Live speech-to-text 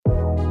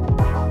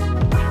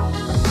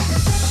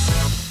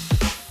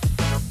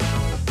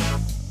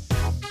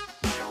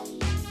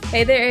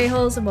Hey there,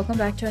 a-holes, and welcome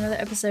back to another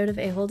episode of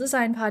A-Hole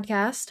Design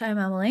Podcast. I'm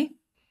Emily.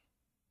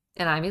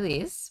 And I'm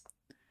Elise.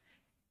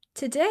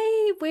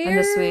 Today,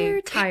 this we're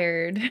week,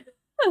 tired.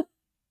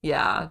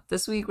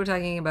 this week we're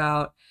talking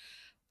about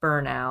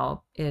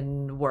burnout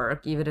in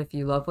work, even if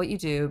you love what you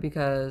do,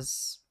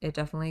 because it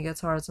definitely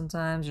gets hard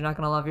sometimes. You're not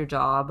going to love your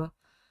job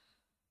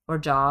or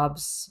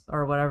jobs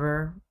or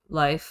whatever,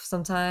 life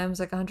sometimes,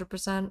 like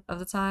 100% of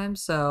the time.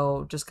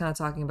 So just kind of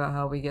talking about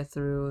how we get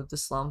through the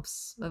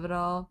slumps of it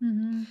all.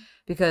 Mm-hmm.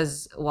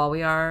 Because while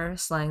we are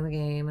slaying the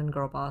game and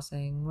girl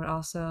bossing, we're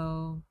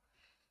also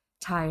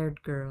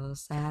tired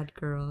girls, sad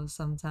girls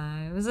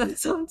sometimes. And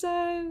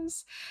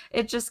sometimes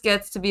it just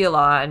gets to be a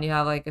lot and you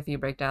have like a few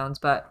breakdowns.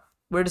 But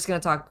we're just going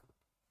to talk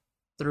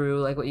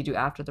through like what you do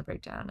after the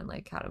breakdown and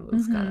like how to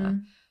move kind of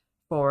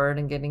forward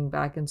and getting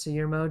back into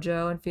your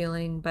mojo and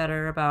feeling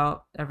better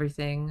about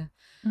everything.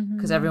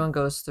 Because everyone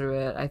goes through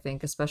it, I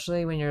think,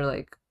 especially when you're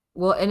like,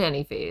 well, in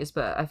any phase,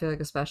 but I feel like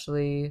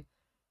especially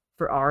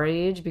for our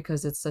age,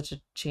 because it's such a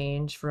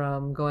change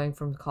from going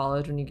from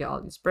college when you get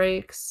all these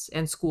breaks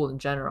and school in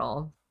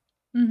general,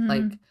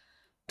 like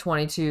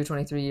 22,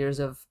 23 years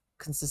of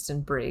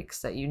consistent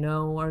breaks that you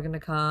know are going to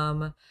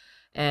come.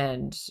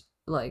 And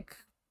like,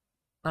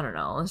 I don't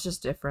know, it's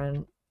just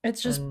different.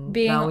 It's just and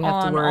being now we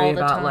have to on worry all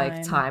the about time.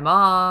 like time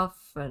off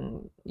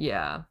and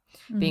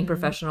being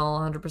professional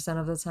 100%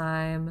 of the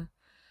time.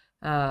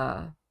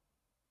 I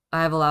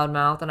have a loud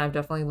mouth, and I've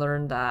definitely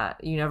learned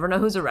that you never know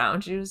who's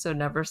around you, so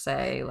never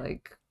say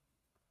like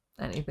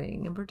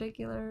anything in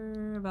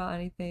particular about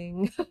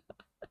anything.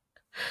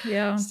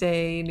 Yeah.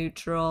 Stay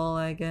neutral,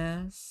 I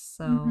guess.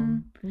 So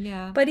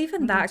yeah. But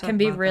even that can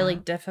be really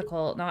that.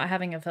 difficult, not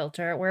having a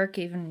filter at work.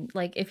 Even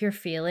like if you're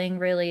feeling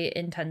really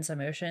intense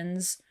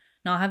emotions,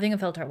 not having a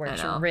filter at work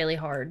is really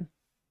hard.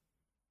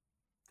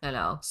 I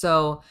know.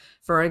 So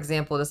for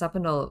example, this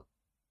happened a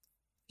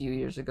few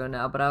years ago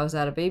now, but I was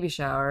at a baby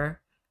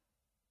shower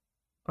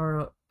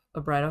or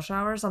a bridal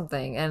shower or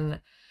something,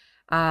 and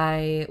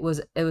it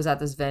was at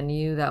this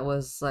venue that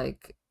was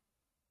like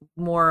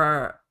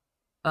more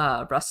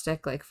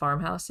rustic, like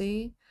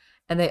farmhousey,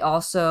 and they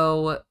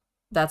also,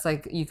 that's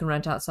like, you can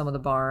rent out some of the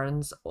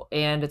barns,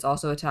 and it's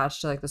also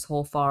attached to like this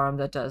whole farm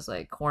that does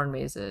like corn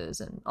mazes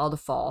and all the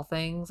fall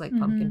things like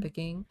pumpkin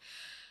picking.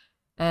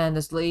 And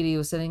this lady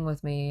was sitting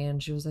with me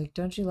and she was like,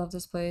 don't you love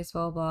this place,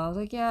 blah blah. I was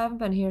like, yeah, I haven't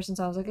been here since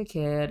I was like a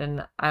kid.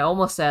 And I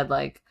almost said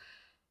like,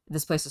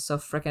 this place is so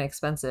freaking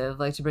expensive,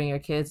 like to bring your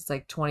kids, it's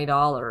like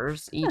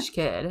 $20 each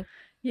kid.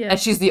 Yeah. And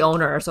she's the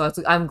owner, so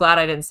I'm glad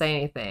I didn't say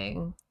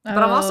anything. But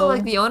I'm also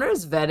like, the owner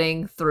is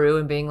vetting through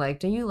and being like,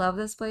 do you love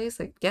this place?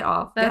 Like, get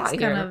off, get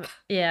out of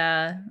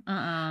here.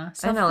 I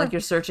know, like,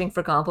 you're searching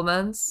for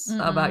compliments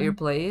about your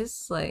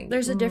place. Like,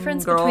 there's a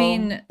difference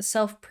between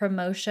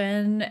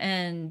self-promotion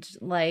and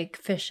like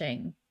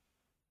fishing.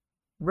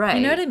 Right.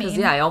 You know what I mean?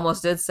 Because I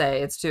almost did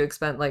say it's too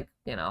expensive. Like,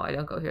 I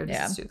don't go here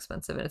because it's too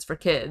expensive and it's for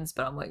kids.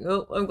 But I'm like,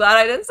 oh, I'm glad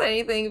I didn't say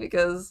anything,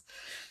 because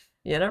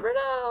you never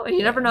know. And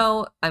you never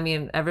know. I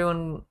mean,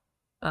 everyone,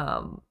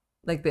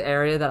 like the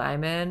area that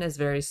I'm in is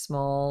very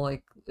small.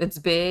 Like, it's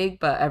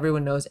big, but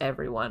everyone knows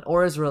everyone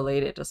or is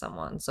related to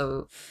someone.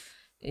 So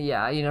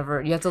yeah, you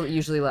have to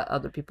usually let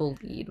other people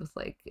lead with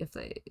like, if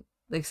they,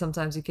 like,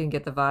 sometimes you can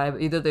get the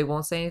vibe. Either they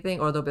won't say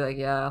anything or they'll be like,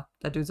 yeah,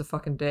 that dude's a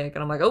fucking dick.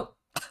 And I'm like, oh.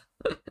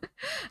 I'm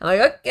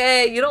like,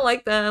 okay, you don't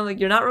like them, like,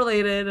 you're not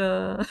related.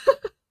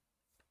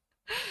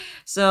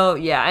 So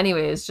yeah,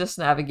 anyways, just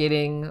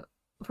navigating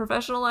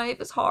professional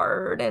life is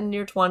hard, and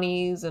your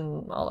 20s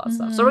and all that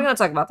stuff. So we're gonna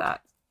talk about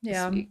that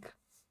this week.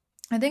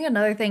 I think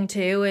another thing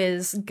too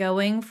is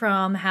going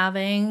from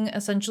having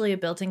essentially a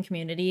built-in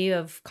community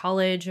of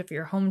college, of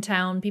your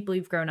hometown, people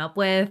you've grown up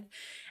with,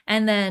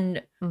 and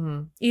then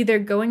either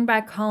going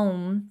back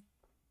home,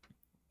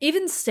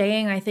 even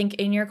staying, I think,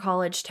 in your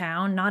college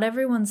town. Not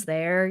everyone's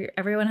there.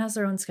 Everyone has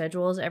their own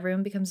schedules.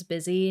 Everyone becomes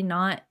busy.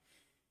 Not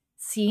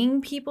seeing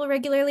people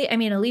regularly. I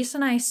mean, Elise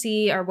and I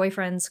see our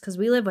boyfriends because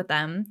we live with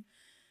them.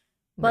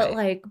 But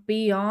like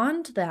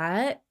beyond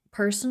that,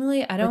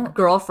 personally, I don't. Like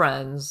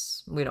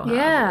girlfriends, we don't have.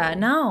 Yeah,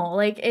 no.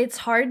 Like, it's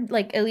hard.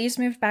 Like, Elise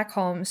moved back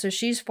home, so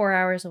she's 4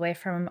 hours away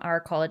from our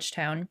college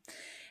town.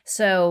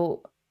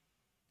 So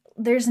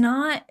there's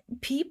not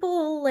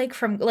people like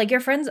from, like, your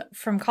friends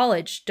from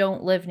college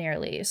don't live near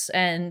Elise.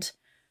 And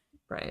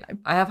right,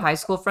 I have high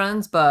school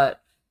friends,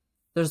 but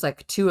there's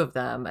like two of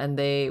them, and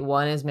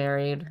one is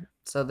married,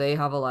 so they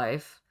have a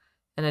life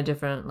and a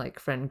different like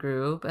friend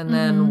group, and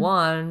then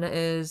one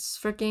is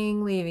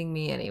freaking leaving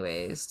me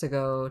anyways to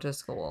go to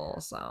school,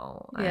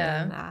 so I'm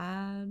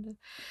mad.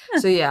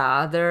 So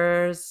yeah,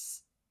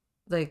 there's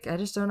like, I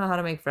just don't know how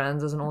to make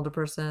friends as an older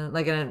person,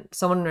 like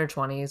someone in their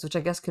 20s, which I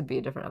guess could be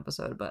a different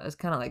episode, but it's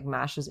kind of like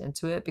mashes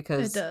into it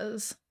because it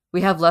does.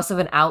 We have less of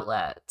an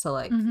outlet to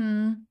like.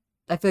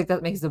 I feel like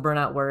that makes the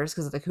burnout worse,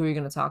 because like, who are you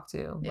going to talk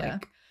to? Yeah.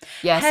 Like,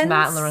 yes,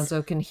 Matt and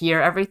Lorenzo can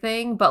hear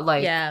everything, but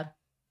like,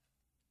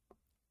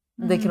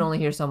 they can only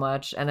hear so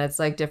much, and it's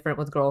like different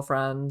with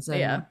girlfriends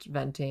and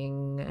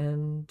venting,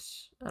 and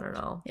I don't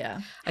know.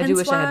 Yeah, I do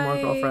wish I had more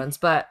girlfriends,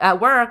 but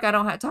at work I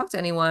don't talk to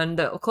anyone.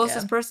 The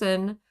closest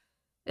person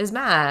is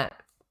Matt.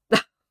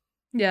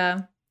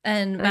 Yeah.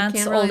 And And I Matt's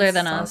can't really older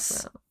than talk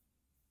us. about.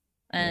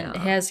 And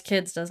he Yeah. has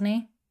kids, doesn't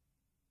he?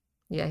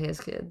 Yeah, he has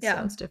kids, so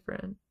Yeah. it's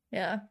different.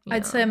 Yeah. You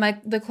I'd say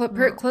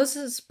know.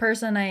 closest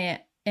person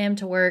I am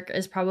to work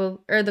is probably,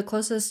 or the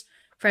closest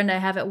friend I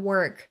have at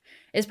work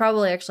is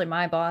probably actually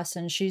my boss.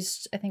 And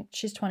I think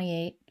she's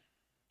 28,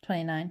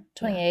 29,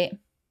 28. Yeah.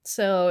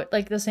 So,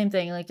 like, the same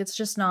thing. Like, it's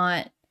just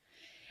not.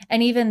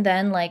 And even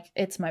then, like,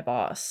 it's my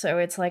boss. So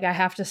it's like I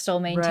have to still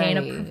maintain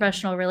a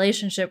professional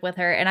relationship with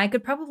her. And I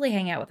could probably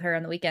hang out with her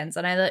on the weekends.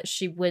 And I thought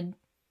she would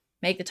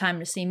make the time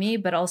to see me.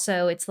 But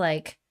also, it's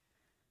like,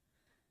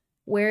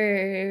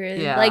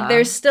 like,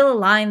 there's still a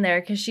line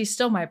there because she's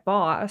still my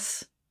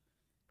boss.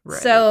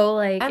 Right. So,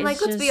 like, and,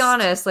 like, let's be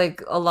honest,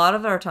 like, a lot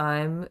of our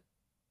time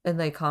and,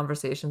 like,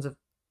 conversations of,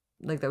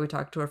 like, that we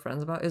talk to our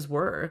friends about is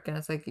work. And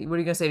it's like, what are you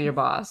going to say to your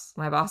boss?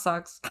 My boss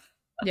sucks?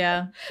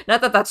 Yeah.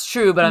 Not that that's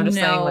true, but I'm just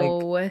saying,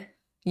 like,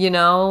 you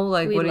know,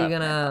 like, what are you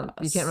gonna,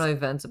 you can't really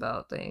vent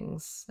about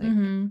things,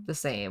 like, the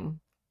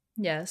same.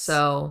 Yes.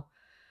 So,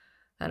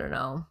 I don't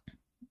know.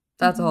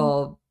 That's a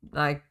whole,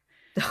 I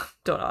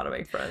don't know how to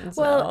make friends.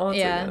 Well,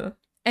 yeah.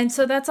 And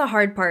so that's a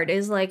hard part,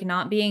 is, like,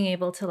 not being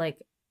able to, like,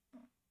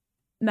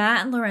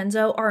 Matt and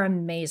Lorenzo are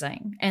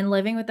amazing, and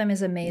living with them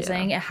is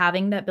amazing. Yeah.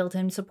 Having that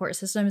built-in support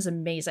system is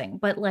amazing.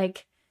 But,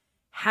 like,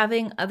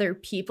 having other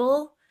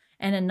people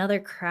and another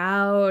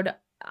crowd,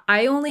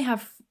 I only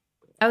have,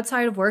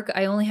 outside of work,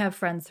 I only have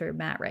friends through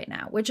Matt right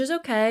now, which is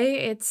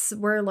okay.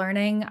 We're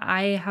learning.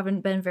 I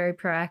haven't been very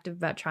proactive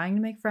about trying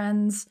to make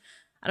friends.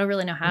 I don't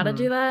really know how to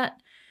do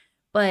that.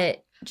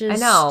 But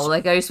just, I know,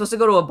 like, are you supposed to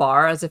go to a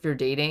bar as if you're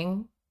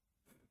dating?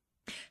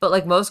 But,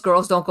 like, most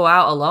girls don't go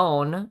out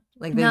alone.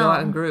 Like, they go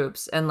out in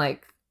groups, and,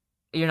 like,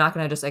 you're not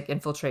gonna just, like,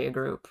 infiltrate a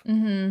group.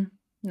 No.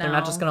 They're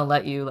not just gonna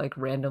let you, like,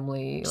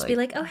 randomly, just like, be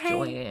like, oh, hey,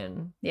 join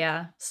in.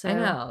 Yeah. So I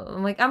know.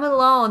 I'm like, I'm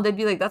alone. They'd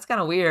be like, that's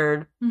kind of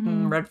weird.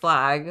 Red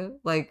flag.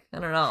 Like, I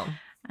don't know.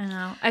 I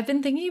know. I've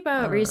been thinking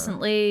about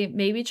recently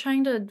maybe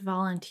trying to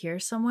volunteer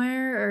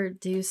somewhere or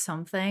do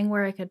something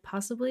where I could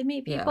possibly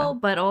meet people,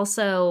 but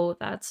also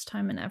that's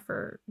time and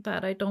effort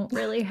that I don't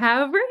really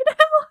have right now.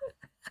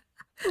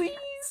 Please.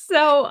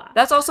 So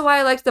that's also why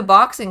I liked the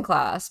boxing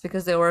class,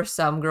 because there were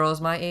some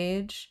girls my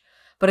age.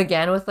 But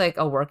again, with, like,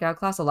 a workout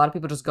class, a lot of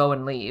people just go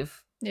and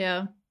leave.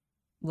 Yeah.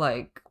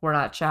 Like, we're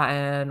not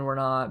chatting, we're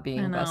not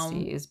being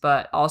besties.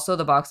 But also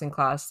the boxing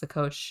class, the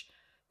coach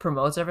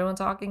promotes everyone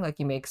talking. Like,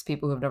 he makes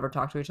people who've never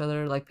talked to each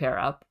other, like, pair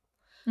up.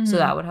 So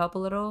that would help a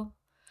little.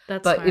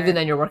 But smart. Even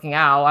then, you're working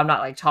out, I'm not,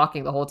 like,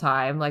 talking the whole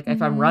time. Like,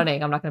 if I'm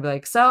running, I'm not gonna be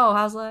like, so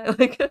how's life?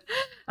 Like,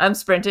 I'm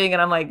sprinting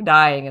and I'm, like,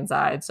 dying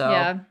inside. So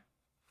yeah,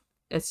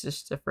 it's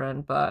just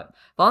different. But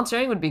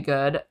volunteering would be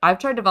good. I've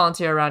tried to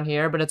volunteer around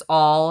here, but it's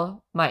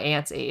all my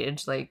aunt's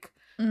age, like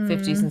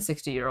 50s and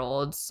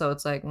 60-year-olds. So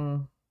it's like,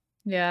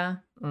 yeah,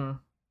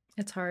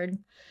 it's hard.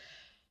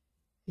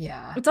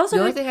 Yeah. It's also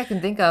the only thing I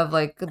can think of,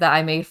 like, that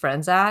I made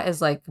friends at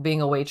is, like, being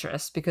a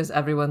waitress, because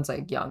everyone's,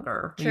 like,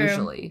 younger. True.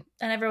 Usually.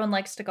 And everyone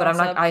likes to gossip. But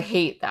I'm not, I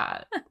hate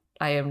that.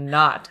 I am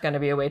not going to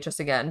be a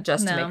waitress again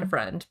just to make a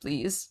friend.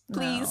 Please.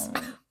 Please.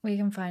 No. We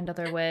can find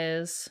other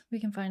ways. I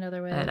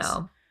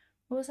know.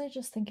 What was I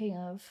just thinking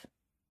of?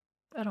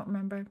 I don't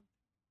remember.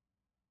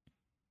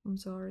 I'm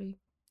sorry.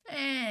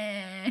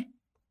 It's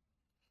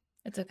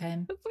okay.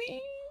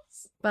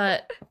 Please.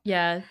 But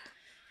yeah.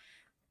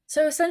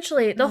 So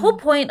essentially, the whole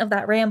point of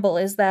that ramble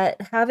is that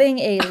having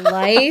a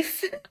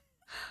life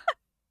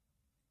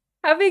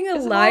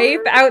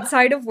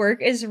outside of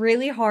work is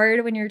really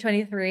hard when you're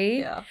 23.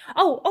 Yeah.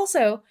 Oh,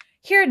 also,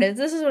 here it is.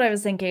 This is what I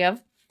was thinking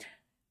of.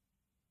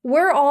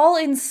 We're all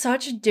in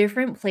such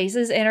different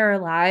places in our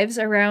lives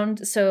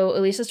around. So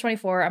Elisa's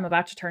 24. I'm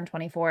about to turn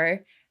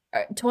 24.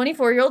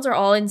 24-year-olds are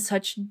all in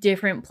such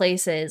different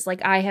places.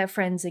 Like, I have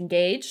friends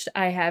engaged.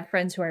 I have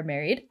friends who are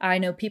married. I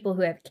know people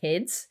who have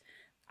kids.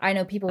 I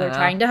know people who are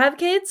trying to have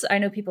kids. I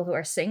know people who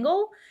are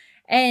single.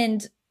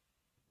 And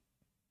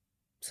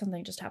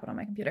something just happened on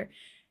my computer.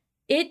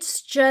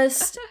 It's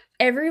just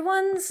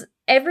everyone's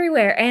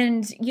everywhere.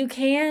 And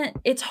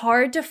it's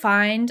hard to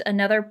find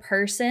another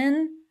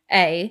person,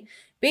 A.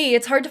 B,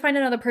 it's hard to find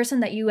another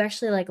person that you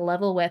actually, like,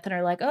 level with and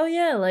are like, oh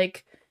yeah,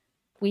 like,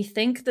 we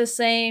think the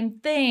same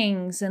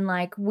things and,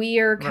 like, we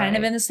are kind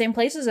of in the same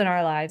places in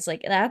our lives.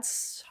 Like,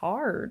 that's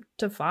hard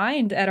to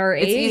find at our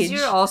age. It's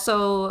easier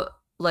also,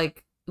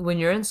 like, when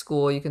you're in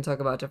school, you can talk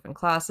about different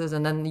classes,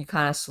 and then you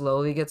kind of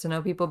slowly get to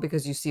know people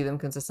because you see them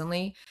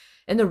consistently.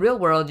 In the real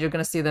world, you're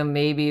going to see them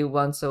maybe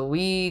once a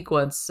week,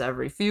 once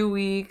every few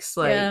weeks,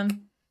 like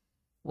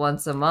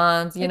once a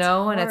month, you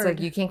know? Hard. And it's like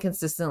you can't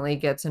consistently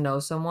get to know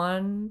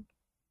someone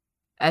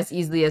as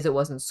easily as it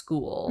was in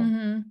school,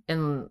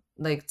 and,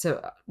 like,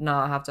 to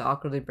not have to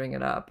awkwardly bring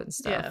it up and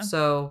stuff. Yeah.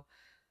 So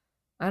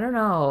I don't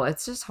know.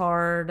 It's just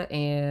hard,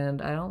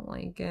 and I don't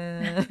like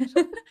it.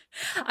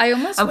 I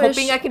almost I'm wish...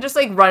 hoping I can just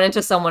like run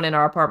into someone in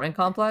our apartment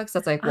complex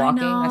that's like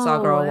walking. I saw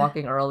a girl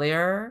walking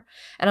earlier,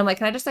 and I'm like,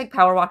 can I just like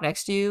power walk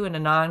next to you in a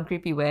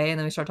non-creepy way, and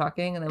then we start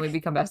talking, and then we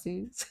become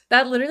besties?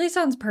 That literally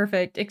sounds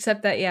perfect,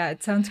 except that, yeah,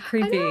 it sounds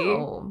creepy.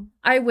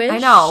 I wish... I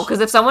know,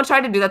 because if someone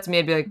tried to do that to me,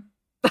 I'd be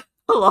like,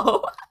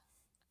 hello?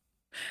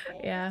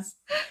 Yeah.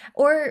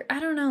 Or,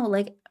 I don't know,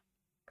 like,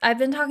 I've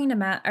been talking to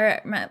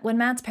Matt, when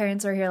Matt's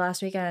parents were here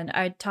last weekend,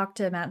 I talked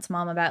to Matt's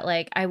mom about,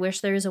 like, I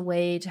wish there was a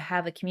way to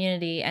have a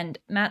community, and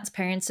Matt's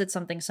parents did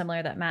something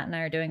similar that Matt and I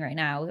are doing right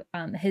now.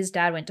 His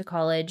dad went to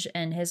college,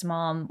 and his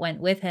mom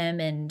went with him,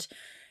 and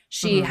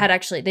she had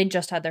actually, they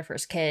just had their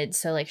first kid,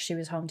 so, like, she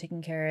was home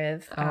taking care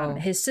of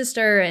his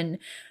sister,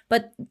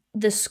 but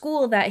the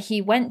school that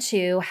he went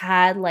to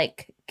had,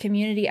 like,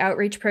 community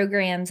outreach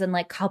programs and,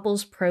 like,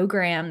 couples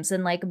programs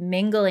and, like,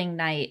 mingling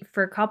night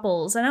for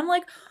couples, and I'm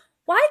like,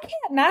 why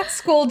can't Matt's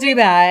school do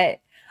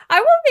that? I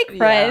want to make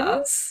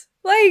friends.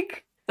 Yeah.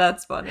 Like,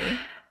 that's funny.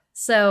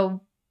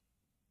 So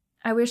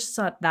I wish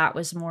that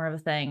was more of a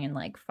thing in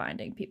like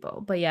finding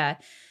people. But yeah,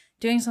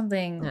 doing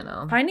something,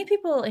 finding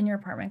people in your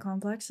apartment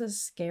complex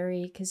is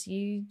scary because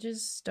you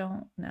just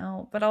don't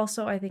know. But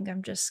also I think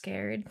I'm just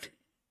scared.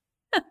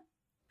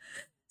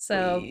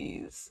 So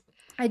please.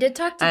 I did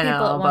talk to people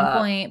at one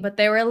point, but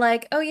they were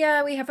like, oh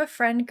yeah, we have a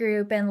friend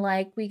group and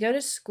like we go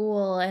to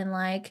school and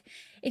like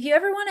if you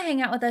ever want to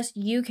hang out with us,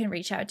 you can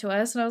reach out to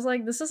us. And I was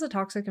like, this is a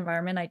toxic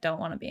environment I don't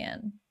want to be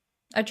in.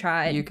 I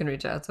tried. You can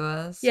reach out to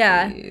us?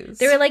 Yeah. Please.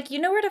 They were like, you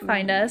know where to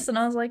find us? And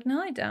I was like, no,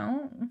 I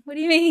don't. What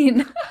do you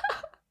mean?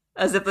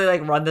 As if they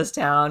like run this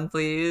town,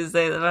 please.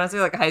 They honestly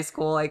like high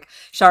school, like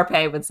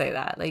Sharpay would say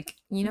that. Like,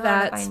 you know,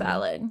 that's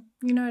valid. Me.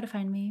 You know where to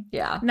find me.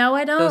 Yeah. No,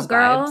 I don't, those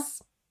girl.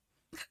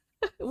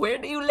 Where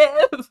do you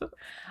live?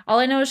 All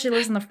I know is she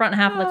lives in the front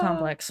half of the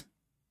complex.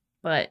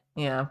 But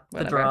yeah,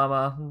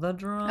 whatever. The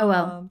drama. Oh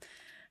well.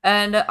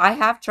 And I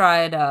have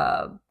tried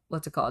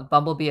what's it called?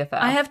 Bumble BFF.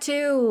 I have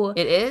too.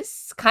 It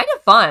is kind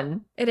of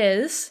fun. It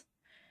is.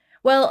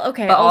 Well,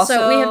 okay. But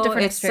also we have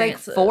different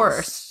experiences. It's like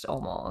forced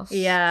almost.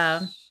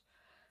 Yeah.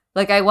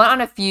 Like I went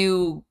on a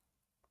few,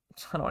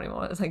 I don't even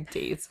want, it's like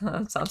dates.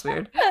 Sounds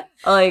weird.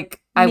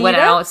 Like I went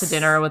out to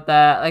dinner with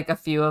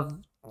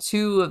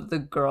two of the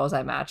girls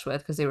I matched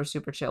with because they were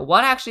super chill.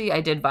 One actually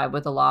I did vibe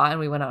with a lot and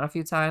we went out a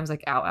few times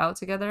like out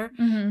together.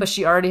 Mm-hmm. But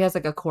she already has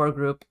like a core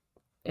group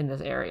in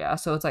this area.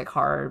 So it's like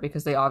hard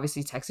because they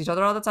obviously text each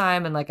other all the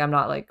time and like I'm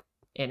not like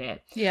in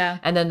it. Yeah.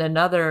 And then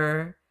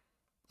another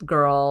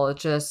girl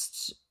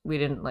just, we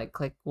didn't like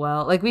click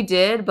well. Like we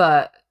did,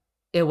 but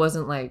it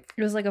wasn't like.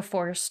 It was like a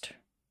forced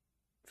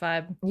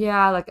vibe.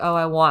 Yeah, like, oh,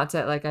 I want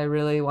to, like, I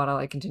really want to,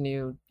 like,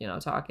 continue, you know,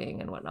 talking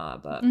and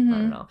whatnot, but I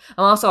don't know.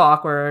 I'm also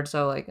awkward,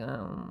 so, like,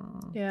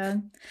 Yeah.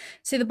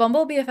 See, the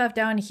Bumble BFF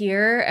down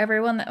here,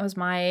 everyone that was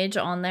my age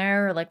on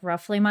there, or, like,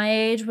 roughly my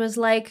age, was,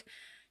 like,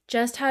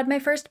 just had my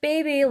first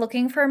baby,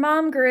 looking for a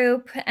mom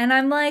group, and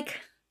I'm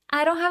like,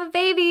 I don't have a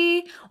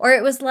baby. Or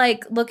it was,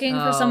 like, looking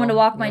for someone to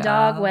walk my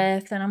dog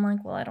with, and I'm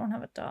like, well, I don't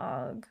have a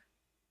dog.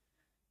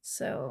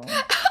 So...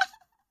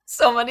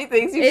 So many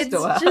things you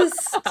still have.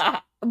 Just...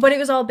 But it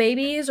was all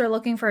babies or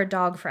looking for a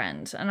dog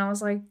friend. And I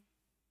was like...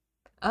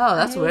 Oh,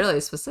 that's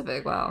really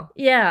specific. Wow.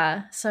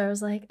 Yeah. So I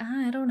was like,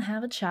 I don't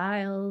have a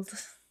child.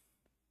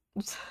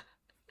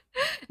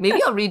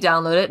 Maybe I'll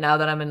re-download it now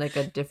that I'm in like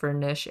a different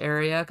niche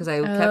area. Because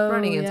I kept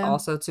running into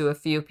also to a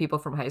few people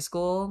from high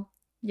school.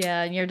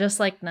 Yeah. And you're just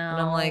like, no,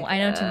 and I'm like, I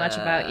know too much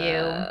about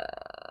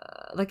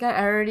you. Like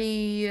I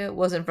already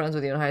wasn't friends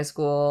with you in high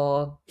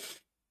school.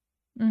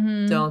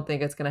 Mm-hmm. Don't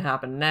think it's gonna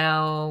happen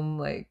now.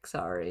 Like,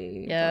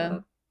 sorry. Yeah.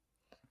 But...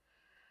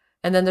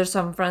 And then there's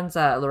some friends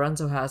that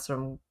Lorenzo has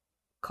from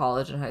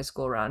college and high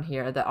school around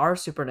here that are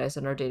super nice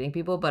and are dating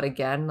people, but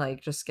again,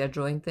 like just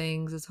scheduling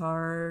things is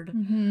hard.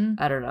 Mm-hmm.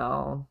 I don't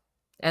know.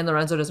 And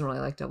Lorenzo doesn't really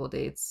like double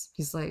dates.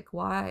 He's like,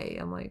 why?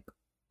 I'm like,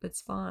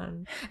 it's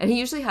fun. And he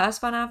usually has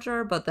fun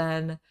after, but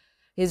then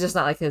he's just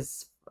not like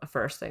his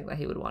first thing that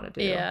he would want to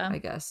do. Yeah. I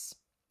guess.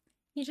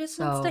 He just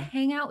wants to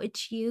hang out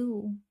with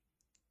you.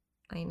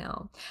 I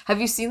know. Have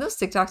you seen those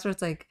TikToks where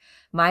it's like,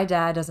 my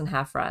dad doesn't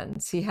have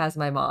friends. He has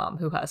my mom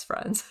who has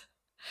friends.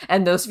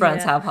 And those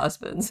friends have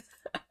husbands.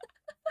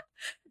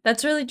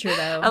 That's really true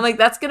though. I'm like,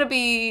 that's gonna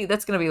be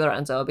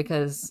Lorenzo,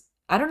 because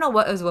I don't know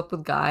what is up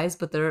with guys,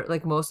 but they're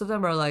like, most of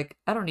them are like,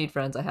 I don't need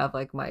friends. I have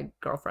like my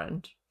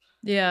girlfriend.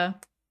 Yeah.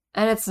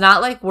 And it's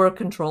not like we're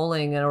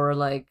controlling it or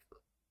like,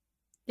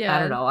 I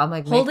don't know. I'm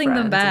like holding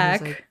them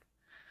back. Like,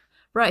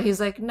 right. He's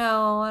like,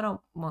 no, I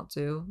don't want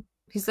to.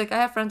 He's like, I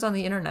have friends on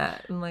the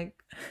internet. I'm like,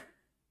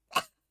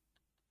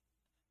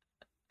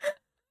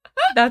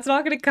 that's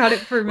not gonna cut it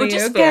for me.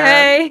 Okay.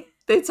 Fair.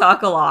 They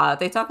talk a lot,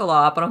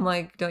 but I'm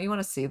like, don't you want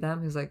to see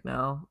them? He's like,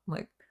 no. I'm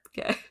like,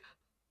 okay.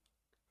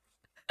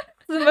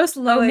 The most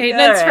low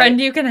maintenance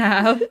friend you can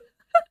have.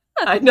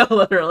 I know,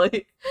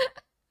 literally.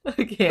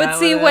 But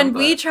see, when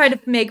we try to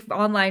make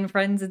online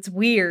friends, it's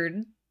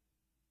weird.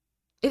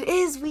 It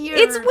is weird.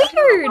 It's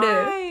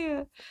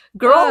weird.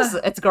 Girls,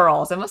 it's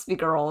girls. It must be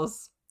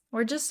girls.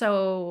 We're just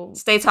so...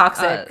 Stay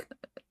toxic.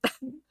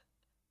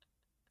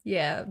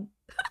 Yeah.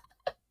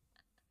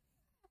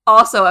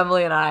 Also,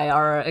 Emily and I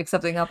are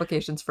accepting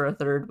applications for a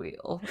third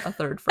wheel, a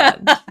third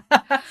friend.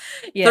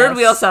 Yes. Third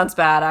wheel sounds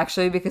bad,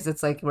 actually, because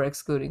it's like we're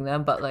excluding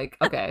them. But like,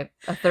 okay,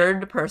 a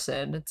third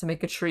person to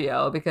make a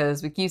trio,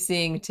 because we keep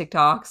seeing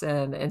TikToks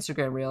and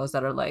Instagram reels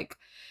that are like,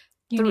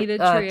 You need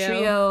a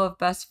trio of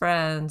best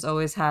friends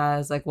always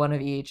has like one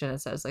of each, and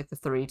it says like the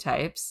 3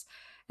 types.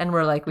 And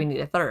we're like, we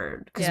need a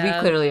third, because we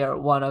clearly are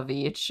one of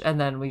each, and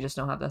then we just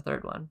don't have the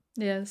third one.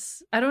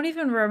 Yes. I don't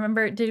even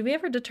remember. Did we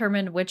ever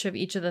determine which of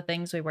each of the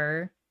things we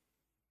were?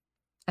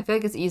 I feel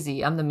like it's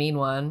easy. I'm the mean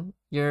one.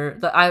 You're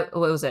what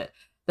was it?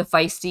 The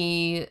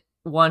feisty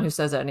one who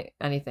says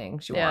anything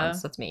she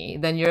wants. That's me.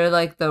 Then you're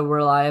like the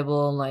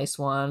reliable, nice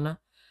one.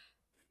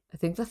 I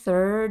think the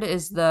third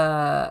is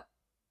the...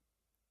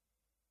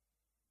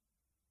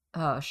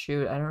 Oh,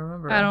 shoot. I don't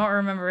remember. I don't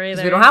remember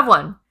either. We don't have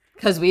one.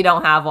 Because we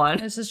don't have one.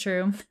 This is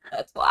true.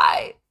 That's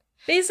why.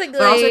 Basically.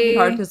 But also it'd be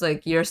hard because,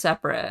 like, you're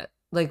separate.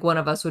 Like, one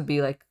of us would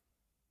be, like,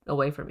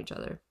 away from each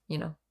other, you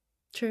know?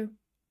 True.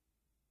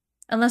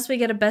 Unless we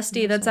get a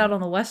bestie that's out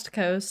on the West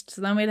Coast,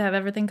 so then we'd have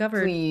everything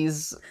covered.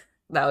 Please.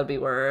 That would be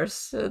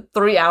worse.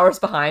 3 hours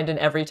behind in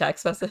every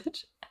text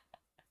message.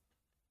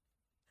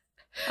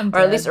 Or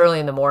at least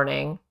early in the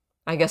morning.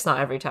 I guess not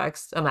every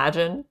text.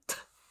 Imagine.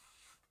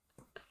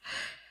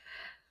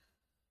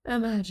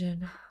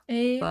 Imagine.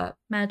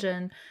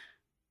 Imagine.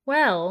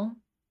 Well,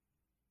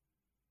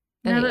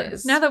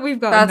 anyways, now that we've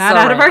gotten that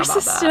out of our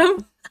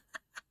system.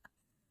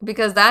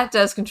 Because that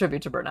does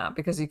contribute to burnout,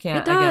 because you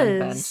can't, again,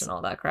 bench and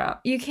all that crap.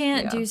 You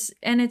can't do,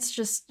 and it's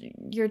just,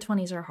 your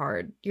 20s are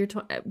hard. Your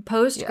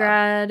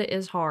post-grad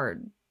is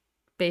hard,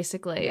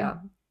 basically. Yeah.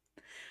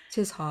 It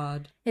is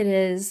hard. It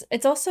is.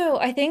 It's also,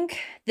 I think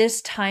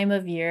this time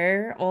of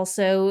year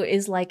also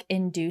is like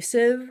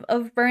inducive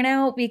of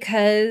burnout,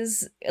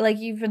 because like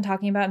you've been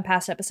talking about in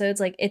past episodes,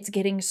 like it's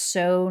getting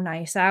so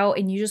nice out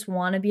and you just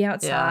want to be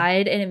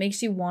outside, and it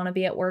makes you want to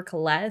be at work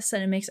less,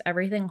 and it makes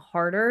everything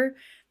harder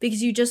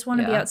because you just want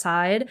to be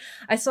outside.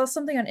 I saw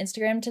something on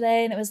Instagram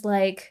today and it was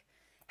like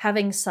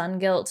having sun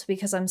guilt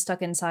because I'm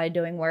stuck inside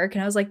doing work.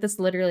 And I was like, that's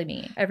literally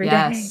me every day.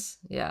 Yes.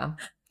 Yeah.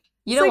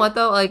 You know what,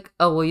 though? Like,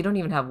 oh, well, you don't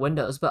even have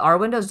windows, but our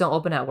windows don't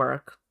open at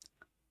work.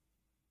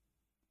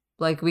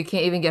 Like, we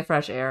can't even get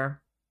fresh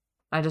air.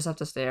 I just have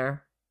to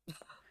stare.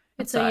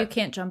 It's so you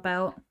can't jump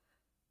out.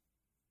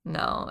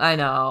 No, I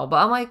know. But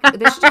I'm like,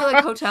 they should do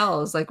like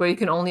hotels, like where you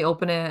can only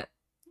open it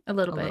a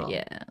little bit.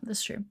 Yeah,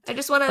 that's true. I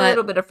just want a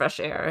little bit of fresh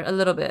air. A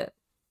little bit.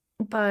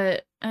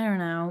 But I don't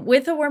know.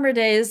 With the warmer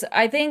days,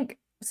 I think,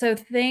 so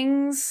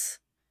things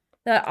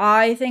that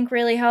I think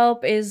really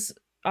help is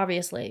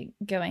obviously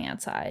going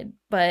outside,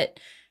 but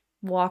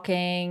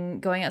walking,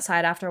 going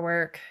outside after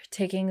work,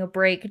 taking a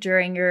break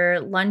during your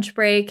lunch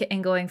break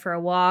and going for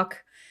a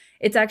walk.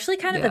 It's actually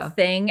kind of a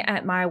thing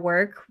at my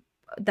work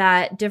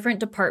that different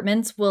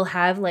departments will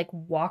have like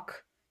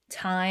walk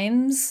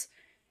times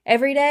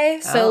every day.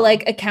 So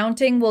like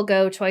accounting will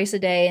go twice a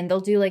day and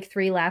they'll do like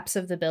 3 laps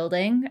of the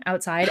building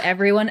outside.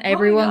 Everyone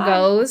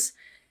goes.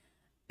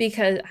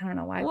 Because I don't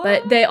know why,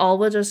 but they all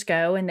will just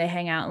go and they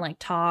hang out and like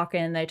talk,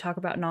 and they talk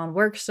about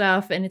non-work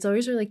stuff, and it's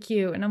always really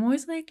cute. And I'm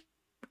always like,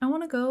 I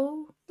want to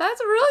go.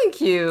 That's really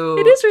cute.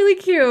 It is really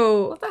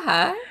cute. What the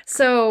heck?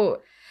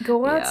 So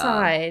go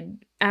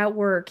outside at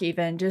work,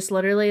 even just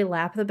literally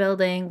lap the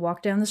building,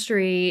 walk down the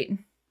street,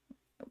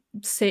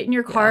 sit in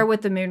your car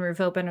with the moonroof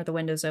open or the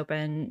windows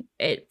open.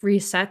 It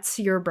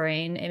resets your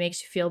brain. It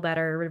makes you feel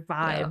better,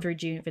 revived,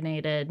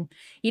 rejuvenated.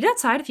 Eat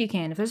outside if you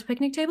can. If there's a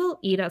picnic table,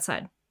 eat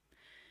outside.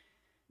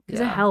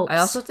 Because it helps. I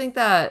also think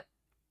that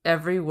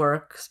every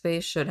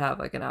workspace should have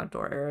like an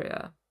outdoor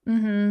area.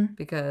 Mm-hmm.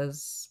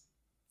 Because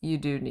you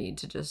do need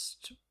to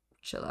just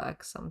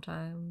chillax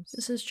sometimes.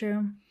 This is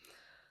true.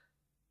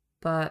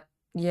 But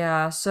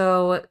yeah,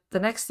 so the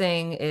next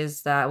thing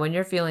is that when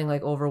you're feeling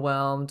like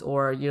overwhelmed,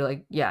 or you're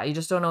like, you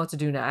just don't know what to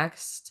do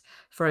next.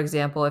 For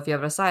example, if you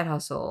have a side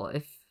hustle,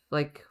 if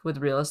like with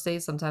real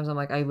estate, sometimes I'm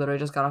like, I literally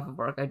just got off of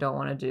work. I don't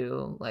want to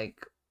do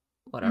like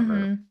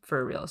whatever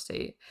for real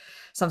estate.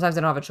 Sometimes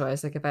I don't have a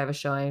choice, like if I have a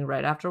showing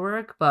right after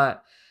work,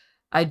 but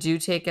I do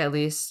take at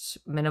least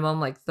minimum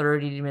like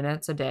 30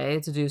 minutes a day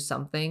to do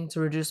something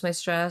to reduce my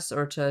stress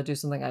or to do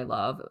something I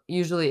love.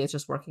 Usually it's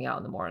just working out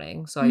in the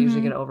morning. So I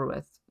usually get it over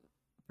with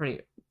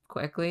pretty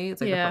quickly. It's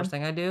like the first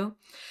thing I do.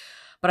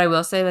 But I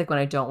will say, like when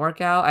I don't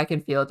work out, I can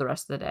feel it the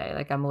rest of the day.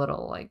 Like I'm a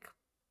little like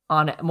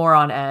more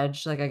on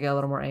edge, like I get a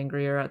little more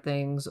angrier at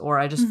things, or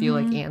I just feel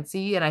like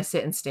antsy, and I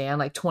sit and stand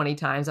like 20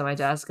 times at my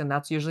desk, and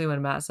that's usually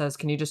when Matt says,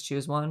 can you just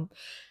choose one?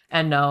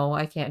 And no,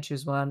 I can't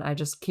choose one. I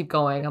just keep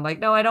going. I'm like,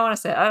 no, I don't want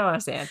to sit. I don't want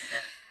to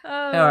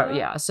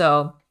stand.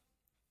 So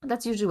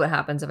that's usually what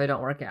happens if I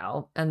don't work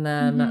out. And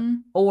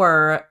then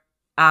or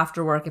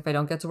after work, if I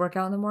don't get to work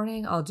out in the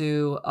morning, I'll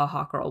do a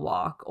hot girl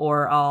walk,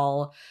 or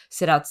I'll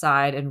sit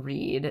outside and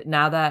read.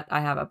 Now that I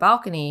have a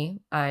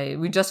balcony,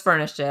 we just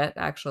furnished it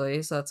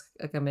actually, so it's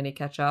like a mini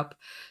catch up.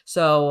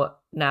 So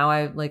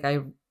now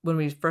when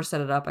we first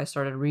set it up, I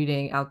started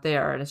reading out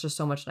there, and it's just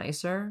so much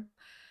nicer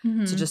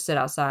to just sit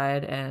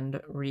outside and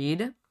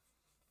read.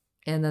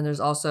 And then there's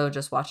also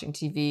just watching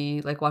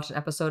TV, like watch an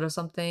episode of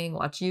something,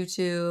 watch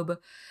YouTube,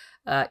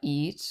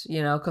 eat,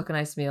 cook a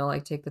nice meal,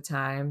 like take the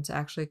time to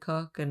actually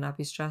cook and not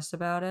be stressed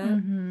about it.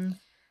 Mm-hmm.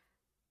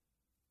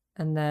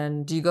 And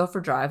then do you go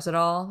for drives at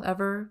all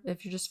ever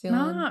if you're just feeling?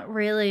 Not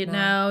really,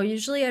 no.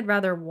 Usually I'd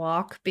rather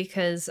walk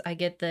because I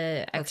get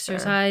the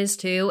exercise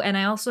too. And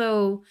I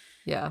also,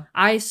 yeah.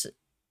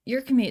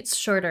 Your commute's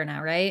shorter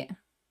now, right?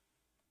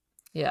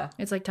 Yeah.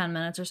 It's like 10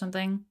 minutes or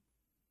something.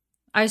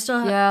 I still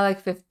have, yeah,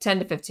 like 10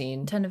 to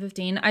 15. 10 to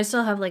 15. I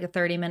still have like a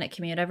 30-minute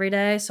commute every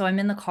day. So I'm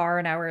in the car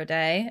an hour a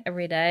day,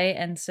 every day.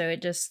 And so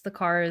the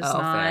car is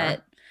not,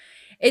 fair.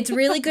 It's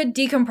really good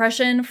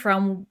decompression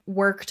from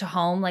work to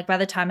home. Like by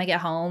the time I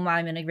get home,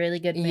 I'm in a really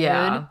good mood.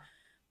 Yeah.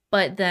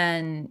 But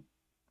then,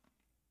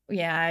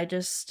 yeah, I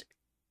just,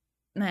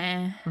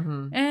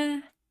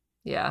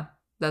 Yeah,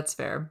 that's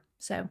fair.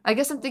 So I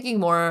guess I'm thinking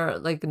more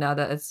like now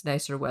that it's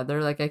nicer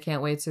weather, like I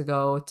can't wait to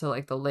go to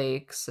like the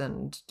lakes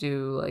and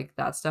do like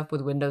that stuff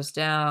with windows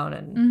down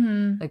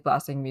and like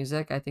blasting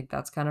music. I think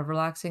that's kind of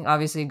relaxing.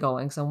 Obviously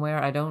going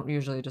somewhere, I don't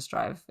usually just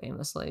drive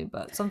aimlessly,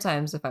 but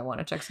sometimes if I want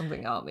to check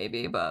something out,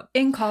 maybe. But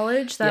in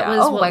college, that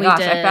was what we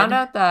did. I found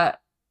out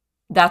that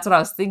that's what I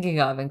was thinking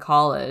of in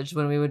college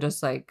when we would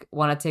just like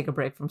want to take a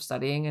break from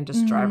studying and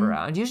just drive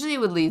around. Usually it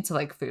would lead to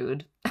like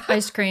food.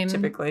 Ice cream.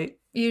 Typically.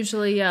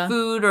 Usually, yeah.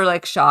 Food or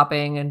like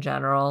shopping in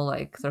general,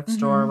 like thrift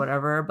store or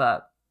whatever.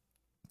 But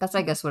that's,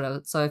 I guess,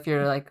 so if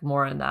you're like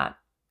more in that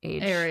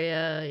age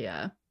area,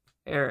 yeah.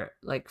 Or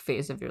like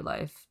phase of your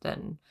life,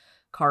 then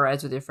car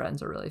rides with your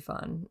friends are really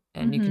fun.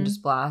 And you can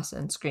just blast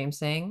and scream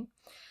sing.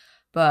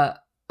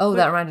 But,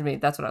 that reminded me.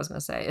 That's what I was going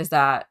to say, is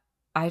that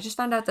I just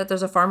found out that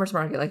there's a farmer's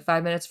market like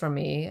 5 minutes from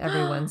me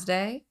every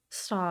Wednesday.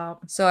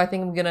 Stop. So I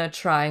think I'm going to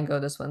try and go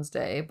this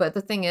Wednesday. But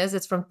the thing is,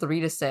 it's from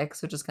 3 to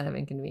 6, which is kind of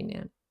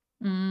inconvenient.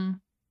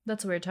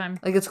 That's a weird time.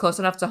 Like it's close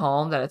enough to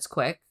home that it's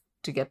quick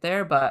to get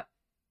there, but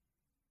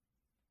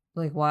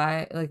like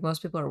why? Like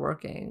most people are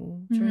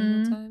working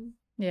during that time.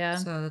 Yeah.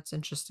 So that's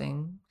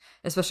interesting,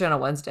 especially on a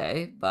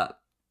Wednesday, but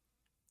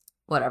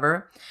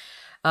whatever.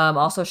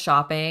 Also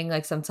shopping,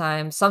 like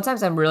sometimes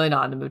I'm really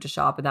not in the mood to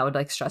shop and that would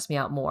like stress me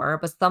out more,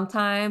 but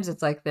sometimes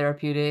it's like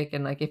therapeutic,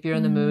 and like if you're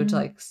in the mood to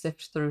like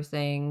sift through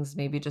things,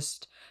 maybe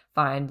just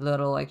find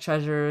little like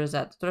treasures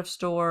at the thrift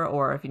store,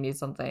 or if you need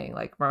something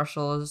like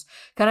Marshalls,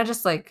 kind of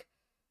just like,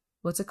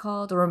 what's it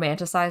called?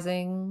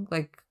 Romanticizing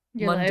like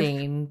your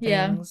mundane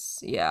things.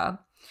 Yeah.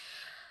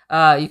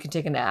 You can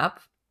take a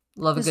nap.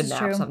 Love a good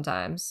nap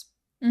sometimes.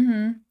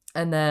 And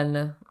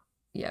then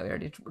we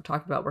already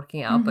talked about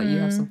working out, but you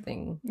have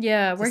something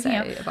working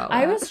out about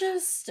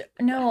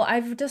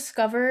I've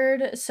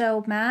discovered,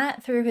 so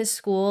Matt, through his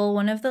school,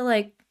 one of the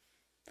like,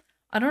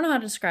 I don't know how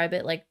to describe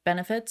it, like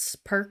benefits,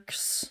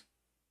 perks,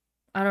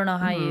 I don't know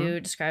how you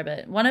describe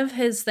it. One of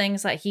his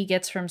things that he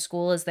gets from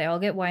school is they all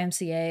get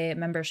YMCA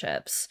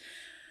memberships,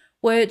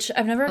 which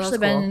I've never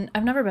been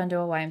to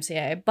a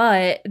YMCA,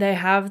 but they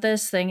have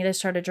this thing they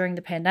started during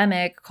the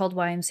pandemic called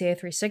YMCA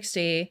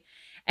 360.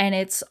 And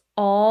it's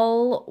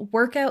all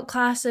workout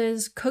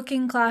classes,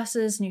 cooking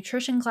classes,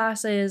 nutrition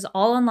classes,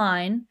 all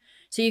online.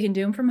 So you can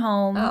do them from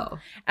home. Oh.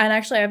 And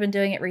actually, I've been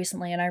doing it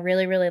recently and I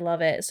really, really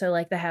love it. So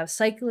like they have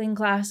cycling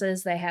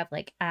classes, they have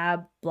like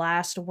ab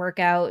blast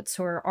workouts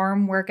or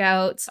arm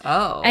workouts.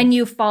 Oh. And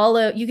you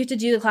get to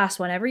do the class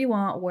whenever you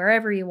want,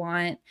 wherever you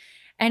want.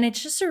 And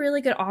it's just a really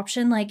good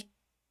option. Like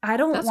I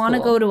don't want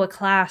to go to a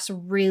class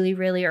really,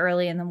 really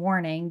early in the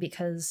morning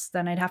because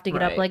then I'd have to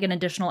get up like an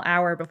additional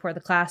hour before the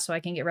class so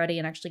I can get ready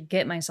and actually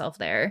get myself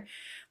there.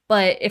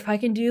 But if I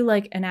can do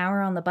like an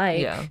hour on the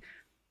bike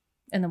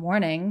in the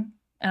morning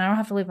and I don't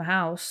have to leave my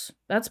house,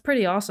 that's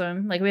pretty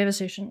awesome. Like we have a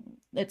station,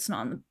 it's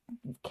not in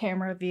the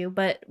camera view,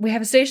 but we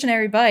have a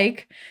stationary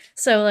bike.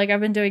 So like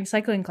I've been doing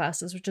cycling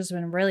classes, which has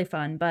been really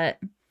fun, but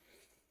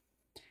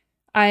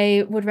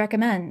I would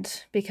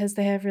recommend because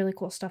they have really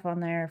cool stuff on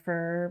there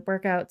for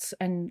workouts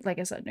and, like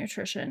I said,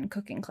 nutrition,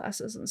 cooking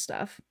classes and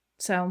stuff.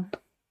 So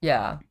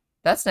yeah,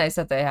 that's nice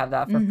that they have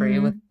that for free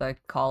with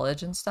like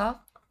college and stuff.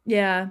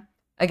 Yeah.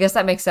 I guess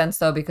that makes sense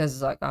though,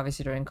 because like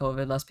obviously during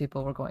COVID, less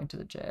people were going to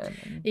the gym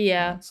and all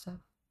that stuff.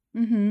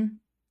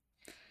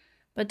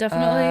 But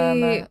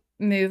definitely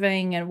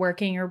moving and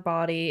working your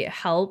body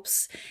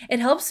helps. It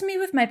helps me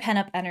with my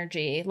pent-up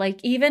energy. Like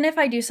even if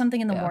I do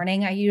something in the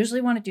morning, I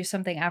usually want to do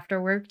something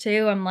after work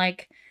too. I'm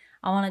like,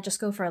 I want to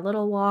just go for a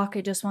little walk.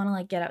 I just want to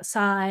like get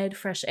outside,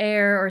 fresh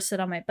air, or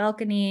sit on my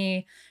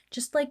balcony,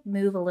 just like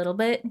move a little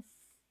bit.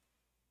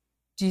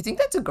 Do you think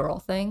that's a girl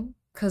thing?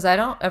 Because I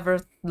don't ever,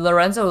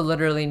 Lorenzo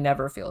literally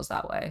never feels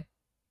that way.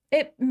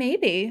 It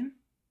maybe.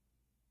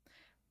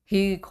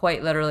 He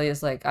quite literally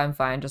is like, I'm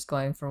fine just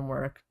going from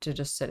work to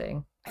just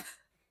sitting.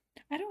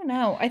 I don't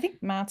know. I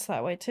think Matt's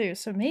that way too.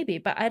 So maybe,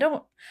 but I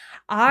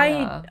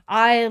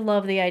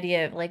love the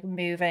idea of like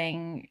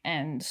moving,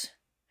 and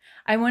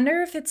I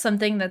wonder if it's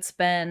something that's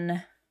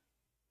been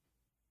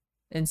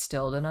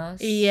instilled in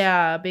us.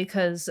 Yeah,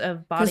 because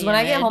of body image. Because when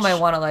I get home, I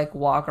want to like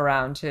walk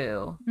around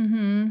too.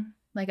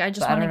 Like I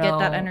just want to get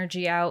that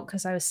energy out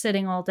because I was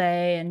sitting all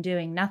day and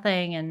doing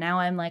nothing, and now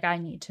I'm like, I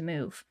need to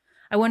move.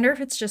 I wonder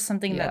if it's just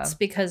something Yeah. that's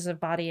because of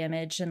body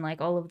image and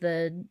like all of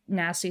the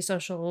nasty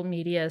social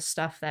media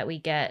stuff that we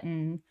get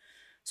and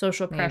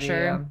social Maybe,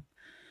 pressure. yeah.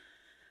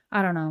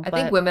 I don't know. I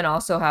think women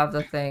also have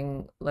the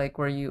thing like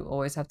where you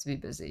always have to be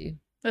busy.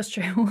 That's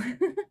true.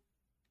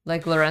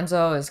 Like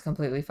Lorenzo is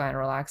completely fine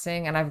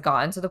relaxing, and I've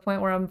gotten to the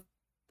point where I'm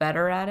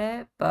better at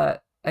it,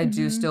 but I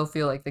do still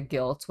feel like the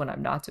guilt when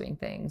I'm not doing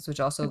things, which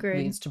also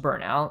leads to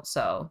burnout.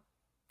 So,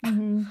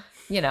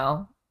 you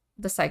know,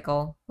 the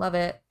cycle. Love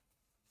it.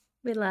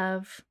 We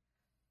love.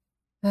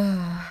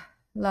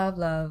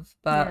 love.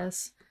 But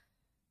yes.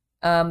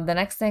 The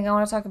next thing I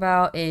want to talk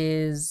about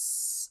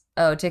is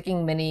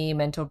taking mini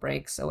mental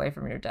breaks away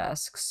from your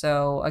desk.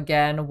 So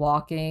again,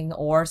 walking,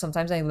 or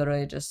sometimes I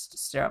literally just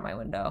stare out my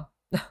window.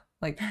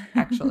 Like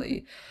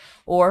actually.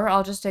 Or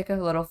I'll just take a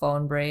little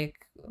phone break.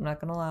 I'm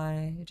not gonna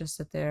lie. Just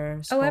sit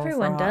there. Oh,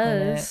 everyone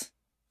does.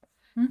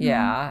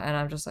 Yeah. And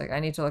I'm just like, I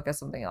need to look at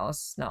something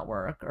else, not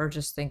work, or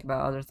just think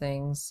about other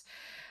things.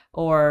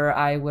 Or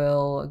I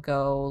will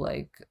go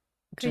like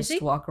Crazy?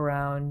 just walk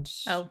around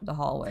the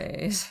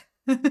hallways.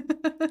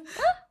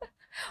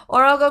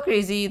 Or I'll go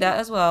crazy. That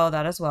as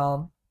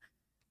well.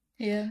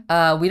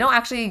 Yeah. We don't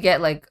actually get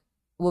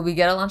we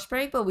get a lunch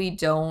break, but we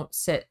don't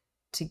sit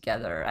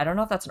together. I don't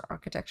know if that's an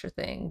architecture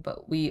thing,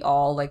 but we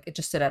all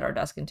just sit at our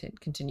desk and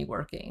continue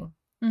working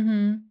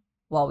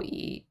while we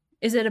eat.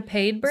 Is it a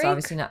paid break? It's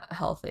obviously not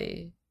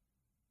healthy.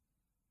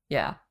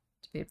 Yeah,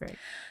 it's a paid break.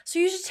 So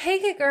you should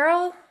take it,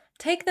 girl.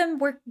 Take them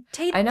work.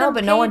 I know,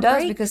 but no one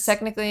does because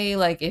technically,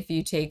 if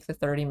you take the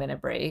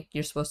 30-minute break,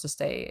 you're supposed to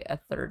stay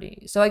at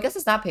 30. So I guess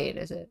it's not paid,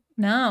 is it?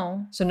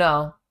 No. So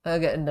no.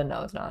 Again,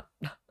 no, it's not.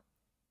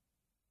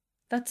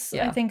 That's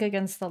I think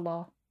against the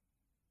law.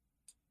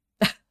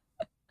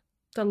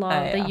 The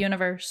law of the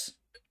universe.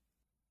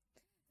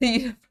 The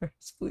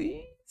universe,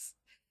 please.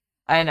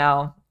 I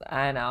know.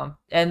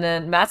 And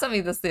then Matt sent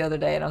me this the other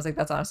day, and I was like,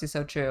 that's honestly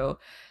so true.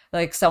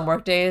 Like some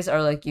work days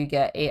are you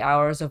get 8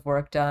 hours of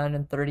work done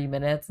in 30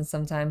 minutes, and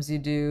sometimes you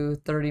do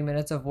 30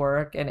 minutes of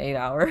work in 8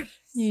 hours.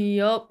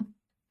 Yup.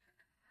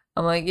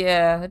 I'm like,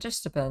 yeah, it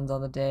just depends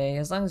on the day.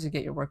 As long as you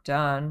get your work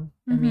done.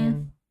 I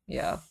mean,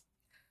 yeah.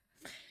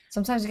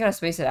 Sometimes you gotta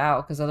space it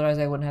out because otherwise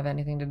I wouldn't have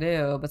anything to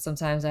do. But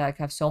sometimes I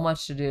have so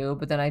much to do,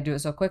 but then I do it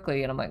so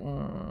quickly, and I'm like,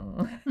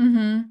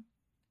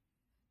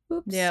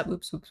 Oops, yep.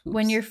 Oops.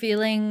 When you're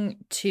feeling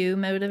too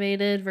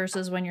motivated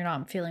versus when you're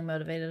not feeling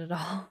motivated at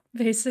all,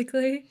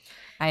 basically.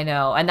 I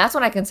know. And that's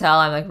when I can tell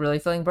I'm really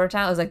feeling burnt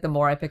out is the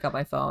more I pick up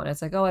my phone.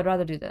 It's like, oh, I'd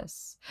rather do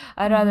this.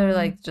 I'd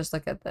rather just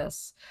look at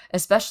this.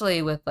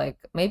 Especially with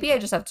maybe I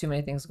just have too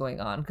many things going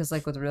on. Because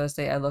with real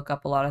estate, I look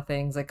up a lot of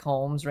things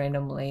homes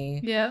randomly.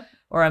 Yeah.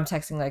 Or I'm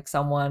texting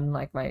someone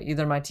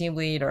either my team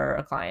lead or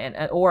a client.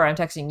 Or I'm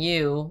texting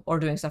you or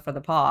doing stuff for the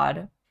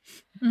pod.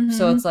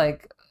 So it's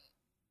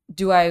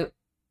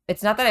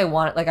it's not that I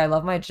want it. I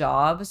love my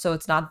job. So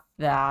it's not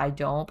that I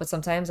don't. But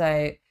sometimes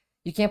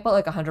you can't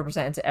put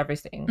 100% into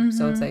everything.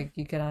 So it's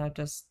you cannot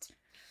just.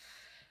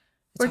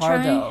 We're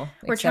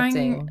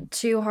trying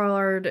too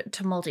hard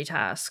to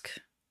multitask,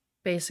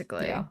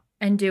 basically. Yeah.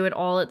 And do it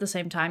all at the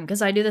same time.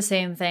 Because I do the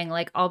same thing.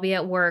 I'll be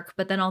at work,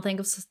 but then I'll think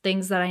of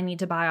things that I need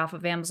to buy off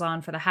of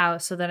Amazon for the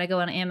house. So then I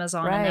go on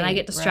Amazon and then I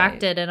get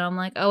distracted and I'm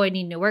like, oh, I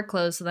need new work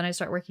clothes. So then I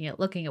start looking at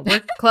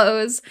work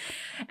clothes.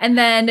 And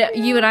then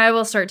you and I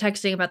will start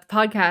texting about the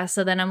podcast.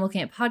 So then I'm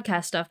looking at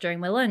podcast stuff during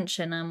my lunch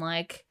and I'm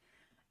like,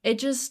 it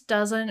just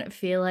doesn't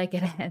feel like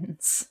it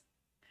ends.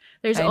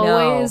 There's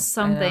always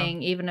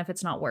something, even if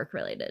it's not work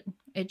related.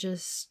 It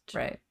just.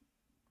 Right.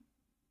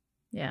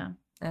 Yeah.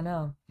 I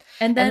know.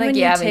 And then when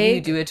maybe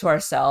you do it to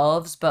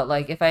ourselves, but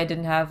if I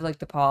didn't have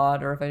the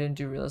pod or if I didn't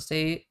do real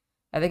estate,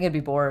 I think I'd be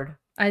bored.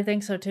 I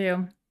think so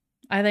too.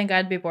 I think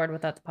I'd be bored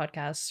without the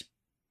podcast.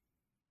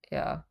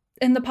 Yeah.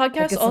 And the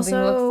podcast it's also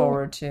something to look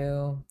forward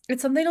to.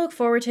 It's something to look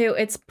forward to.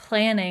 It's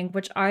planning,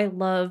 which I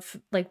love,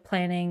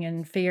 planning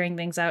and figuring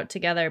things out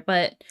together.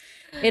 But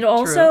it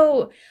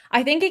also,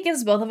 I think it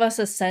gives both of us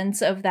a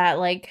sense of that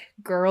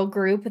girl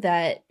group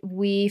that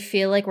we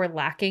feel like we're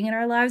lacking in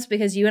our lives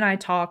because you and I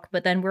talk,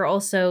 but then we're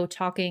also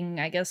talking,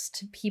 I guess,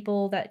 to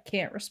people that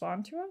can't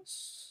respond to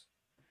us.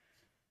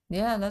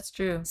 Yeah, that's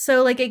true.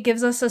 So it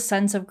gives us a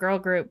sense of girl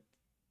group,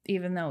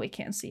 even though we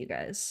can't see you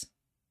guys.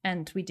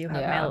 And we do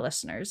have male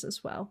listeners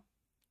as well.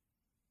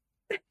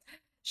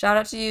 Shout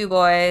out to you,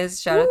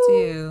 boys. Shout out to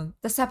you.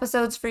 This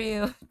episode's for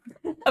you.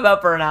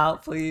 About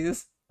burnout,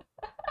 please.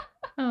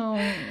 Oh,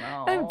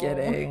 no. I'm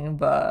kidding,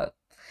 but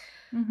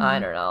I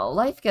don't know.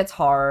 Life gets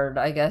hard.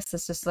 I guess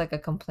it's just a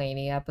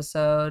complaining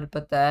episode.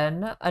 But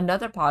then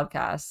another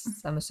podcast,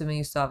 I'm assuming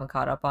you still haven't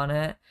caught up on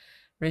it,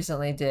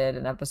 recently did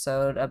an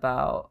episode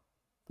about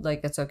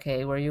it's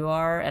okay where you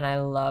are. And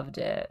I loved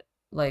it.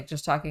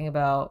 Just talking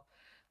about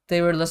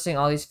they were listing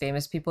all these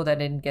famous people that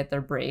didn't get their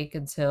break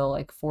until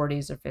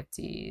 40s or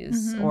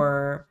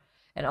 50s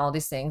and all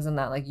these things, and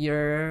that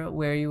you're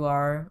where you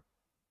are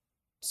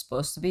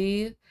supposed to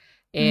be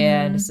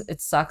And it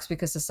sucks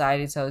because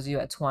society tells you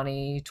at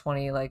 20,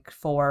 like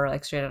 4,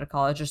 like straight out of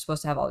college, you're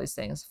supposed to have all these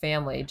things,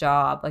 family,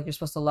 job, like you're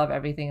supposed to love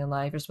everything in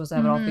life. You're supposed to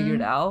have it all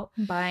figured out.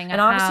 Buying a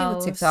And obviously with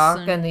house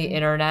TikTok and the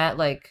internet,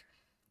 like,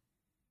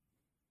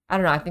 I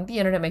don't know, I think the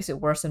internet makes it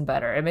worse and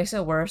better. It makes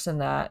it worse in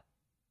that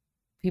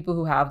people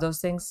who have those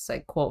things,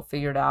 like, quote,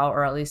 figured out,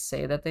 or at least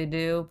say that they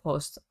do,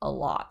 post a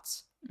lot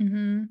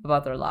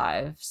about their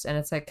lives. And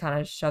it's like kind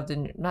of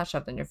not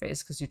shoved in your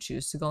face because you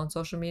choose to go on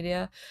social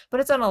media, but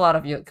it's on a lot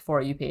of your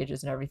For You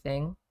pages and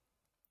everything.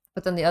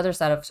 But then the other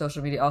side of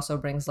social media also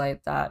brings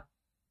light that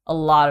a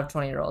lot of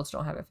 20-year-olds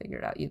don't have it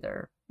figured out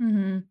either.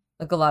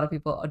 Like a lot of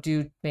people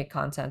do make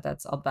content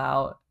that's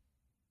about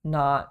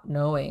not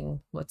knowing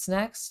what's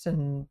next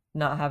and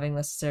not having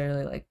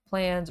necessarily like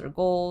plans or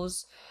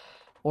goals,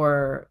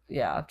 or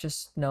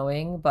just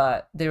knowing.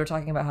 But they were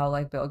talking about how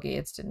like Bill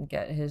Gates didn't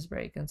get his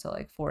break until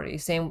like 40.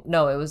 It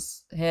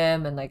was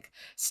him and like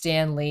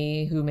Stan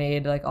Lee, who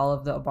made like all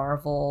of the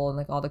Marvel and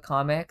like all the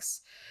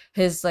comics.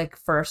 His like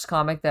first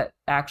comic that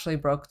actually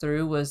broke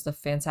through was the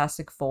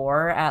Fantastic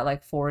Four at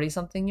like 40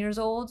 something years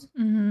old.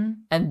 And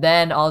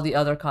then all the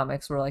other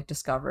comics were like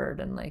discovered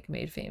and like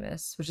made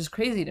famous, which is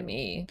crazy to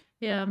me.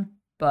 Yeah.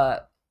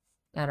 But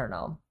I don't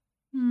know.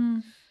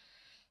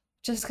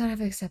 Just kind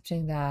of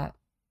accepting that.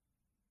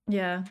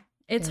 Yeah.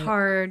 It's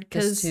hard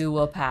because this too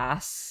will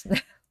pass.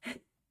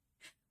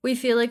 we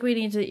feel like we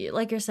need to,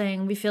 like you're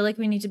saying, we feel like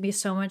we need to be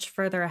so much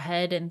further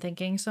ahead and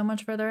thinking so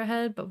much further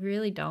ahead, but we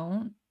really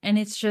don't. And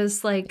it's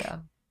just like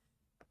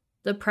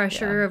the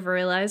pressure of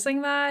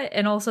realizing that,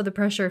 and also the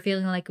pressure of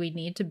feeling like we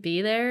need to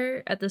be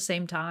there at the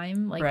same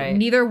time. Like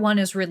neither one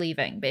is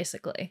relieving,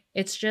 basically.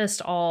 It's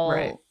just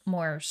all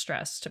more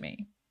stress to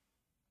me.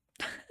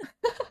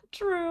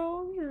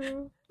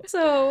 True.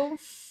 So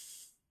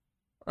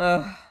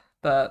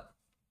but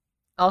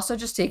also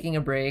just taking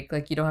a break.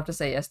 Like, you don't have to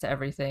say yes to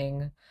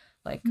everything.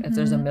 Like, if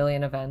there's a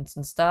million events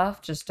and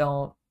stuff, just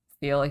don't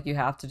feel like you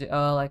have to do,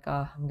 I'm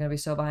gonna be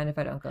so behind if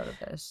I don't go to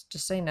this.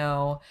 Just say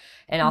no.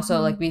 And also,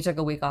 like, we took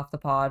a week off the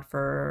pod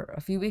for a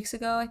few weeks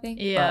ago, I think.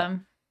 But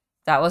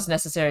that was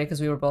necessary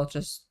because we were both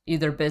just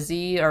either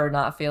busy or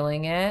not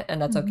feeling it,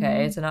 and that's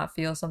okay to not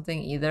feel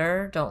something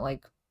either. Don't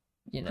like,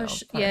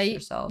 punish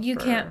yourself. You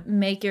can't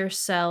make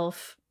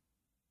yourself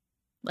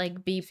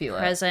like be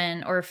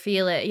present or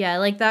feel it. Yeah,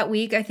 like that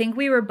week, I think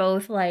we were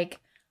both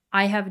like,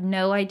 I have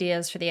no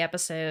ideas for the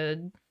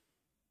episode.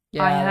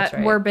 Yeah, that's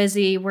right. We're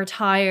busy, we're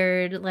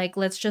tired, like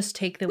let's just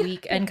take the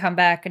week and come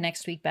back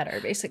next week better,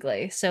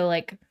 basically. So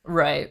like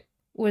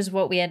was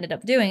what we ended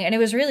up doing, and it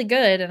was really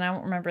good. And I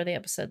don't remember the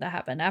episode that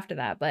happened after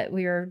that, but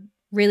we were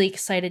really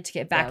excited to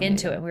get back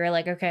into it. We were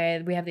like,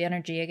 okay, we have the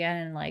energy again,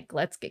 and like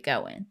let's get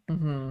going.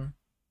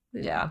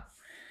 Yeah,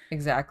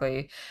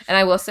 exactly. And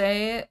I will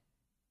say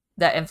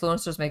that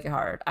influencers make it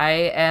hard. I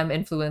am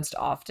influenced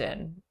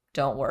often.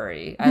 Don't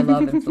worry. I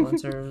love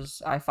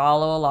influencers. I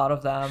follow a lot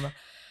of them.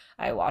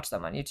 I watch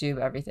them on YouTube,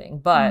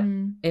 everything. But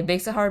it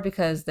makes it hard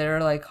because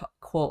they're like,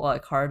 quote,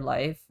 like hard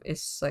life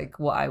is like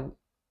what I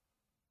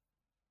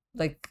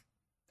like,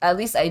 at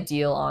least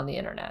ideal on the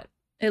internet.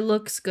 It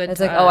looks good.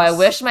 It's like, I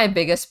wish my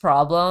biggest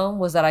problem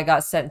was that I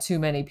got sent too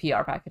many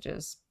PR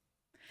packages.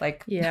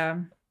 Like,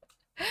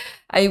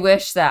 I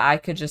wish that I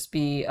could just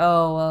be,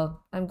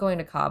 I'm going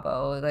to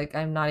Cabo. Like,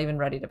 I'm not even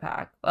ready to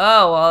pack.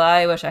 Oh, well,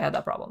 I wish I had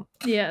that problem.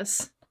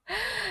 Yes.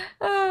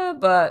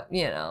 But,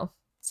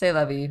 say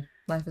la vie.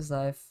 Life is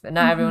life. And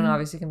not everyone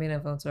obviously can be an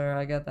influencer.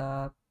 I get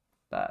that.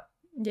 But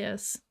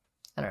yes.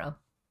 I don't know.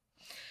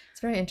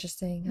 It's very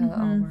interesting how it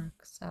all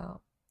works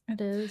out. It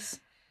is.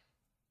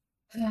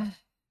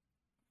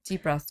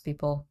 Deep breaths,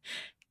 people.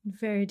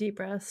 Very deep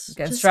breaths.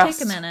 Get just stressed.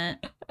 take a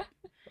minute.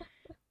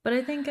 But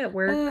I think at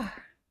work,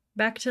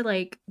 back to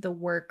like the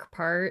work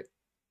part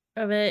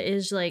of it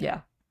is like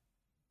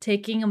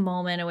taking a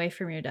moment away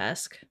from your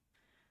desk.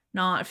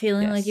 Not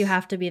feeling like you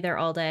have to be there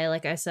all day.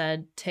 Like I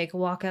said, take a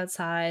walk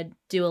outside,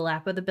 do a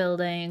lap of the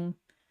building,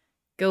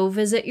 go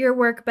visit your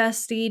work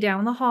bestie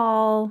down the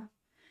hall,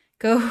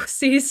 go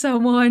see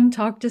someone,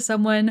 talk to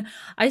someone.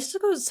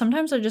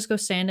 Sometimes I just go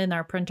stand in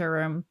our printer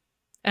room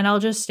and I'll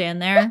just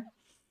stand there.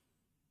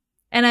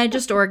 And I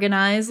just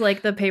organize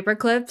like the paper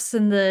clips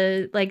and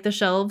the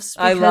shelves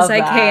because I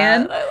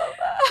can. I love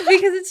that.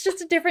 Because it's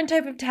just a different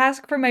type of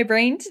task for my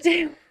brain to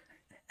do.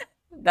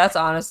 That's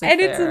honestly and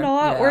fair. It's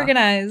not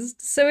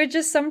organized. So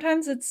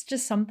sometimes it's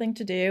just something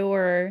to do,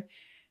 or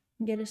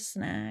get a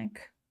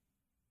snack.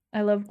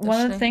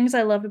 One of the things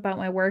I love about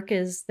my work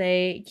is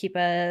we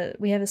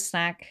have a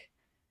snack.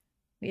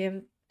 We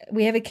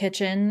have a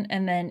kitchen,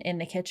 and then in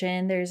the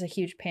kitchen there's a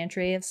huge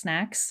pantry of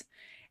snacks.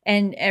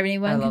 And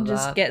everyone can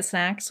just get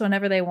snacks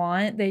whenever they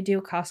want. They do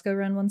a Costco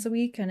run once a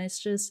week, and it's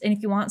just, and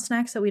if you want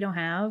snacks that we don't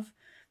have,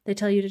 they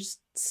tell you to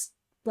just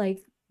like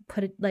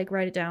put it, like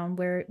write it down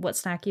what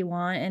snack you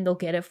want, and they'll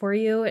get it for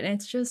you, and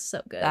it's just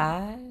so good.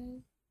 That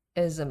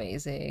is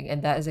amazing,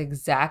 and that is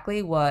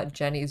exactly what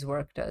Jenny's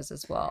work does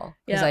as well.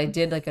 Because I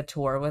did like a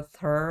tour with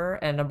her,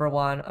 and number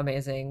one,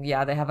 amazing.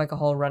 Yeah, they have like a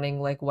whole running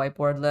like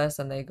whiteboard list,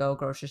 and they go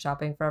grocery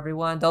shopping for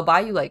everyone. They'll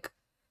buy you like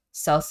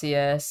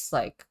Celsius,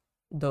 like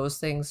those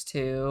things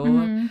too.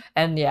 Mm-hmm.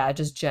 And yeah,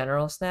 just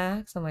general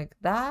snacks. I'm like,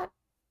 that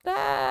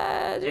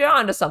you're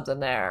onto something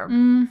there.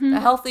 Mm-hmm. A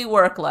healthy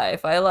work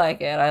life. I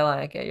like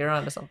it. You're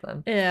onto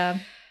something. Yeah.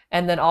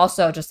 And then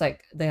also just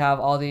like they have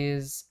all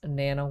these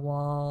nano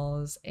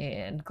walls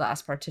and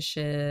glass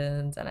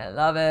partitions, and I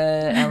love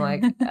it. I'm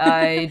like,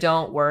 I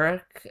don't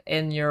work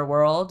in your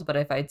world, but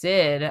if I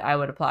did, I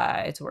would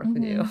apply to work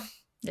with you.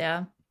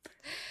 Yeah.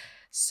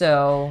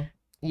 So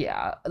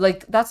yeah,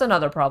 like that's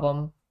another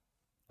problem,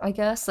 I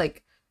guess.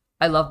 Like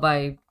I love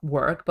my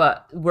work,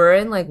 but we're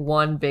in like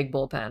one big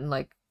bullpen.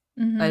 Like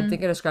I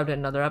think I described it in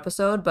another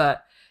episode,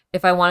 but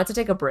if I wanted to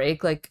take a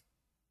break, like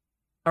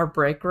our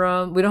break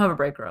room, we don't have a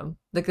break room.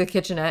 Like the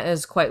kitchenette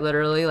is quite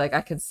literally like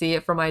I can see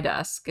it from my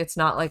desk. It's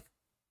not like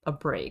a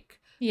break.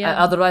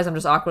 Yeah. Otherwise, I'm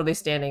just awkwardly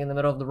standing in the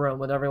middle of the room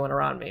with everyone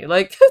around me.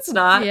 Like it's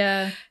not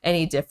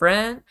any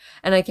different.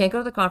 And I can't go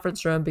to the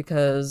conference room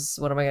because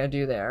what am I going to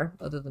do there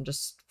other than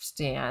just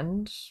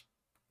stand,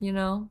 you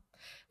know?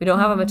 We don't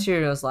have a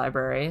materials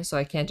library, so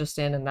I can't just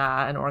stand in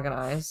that and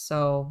organize.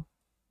 So,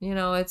 you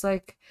know, it's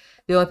like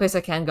the only place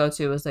I can go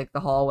to is like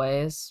the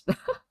hallways.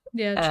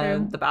 Yeah,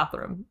 and true. the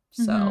bathroom.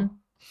 So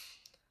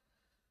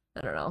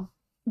I don't know.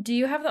 Do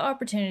you have the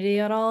opportunity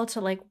at all to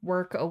like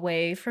work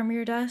away from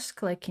your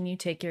desk? Like, can you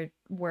take your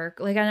work?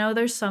 Like, I know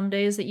there's some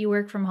days that you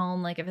work from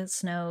home, like if it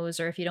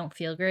snows or if you don't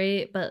feel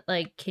great, but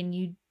like, can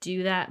you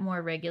do that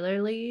more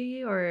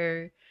regularly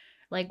or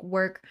like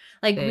work?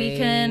 Like, we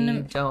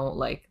can. Don't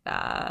like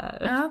that.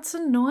 That's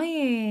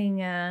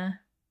annoying. I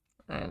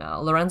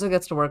know. Lorenzo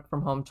gets to work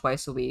from home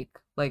twice a week.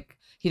 Like,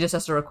 he just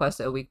has to request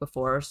it a week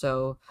before.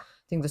 So I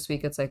think this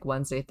week it's like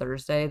Wednesday,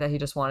 Thursday that he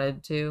just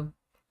wanted to.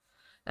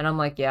 And I'm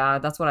like, yeah,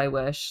 that's what I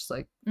wish.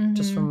 Like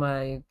just from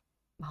my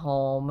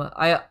home.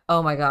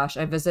 Oh my gosh,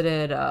 I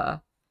visited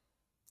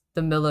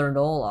the Miller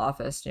Knoll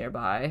office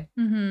nearby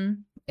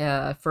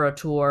for a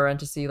tour and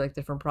to see like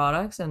different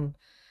products. And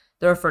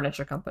they're a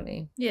furniture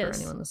company for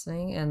anyone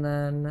listening. And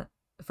then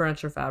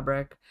Furniture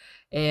Fabric.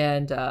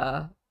 And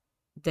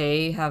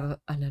they have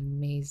an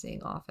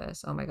amazing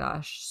office. Oh my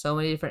gosh, so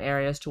many different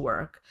areas to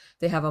work.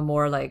 They have a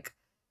more like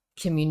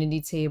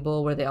community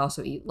table where they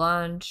also eat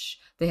lunch.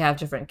 They have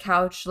different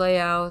couch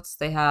layouts.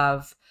 They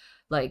have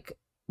like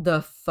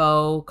the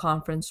faux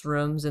conference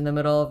rooms in the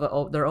middle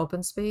of their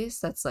open space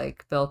that's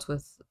like built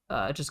with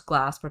just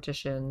glass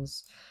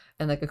partitions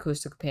and like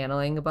acoustic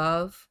paneling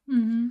above.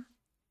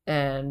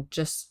 And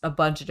just a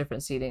bunch of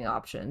different seating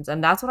options.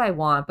 And that's what I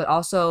want. But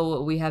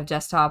also we have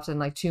desktops and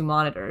like 2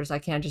 monitors. I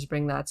can't just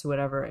bring that to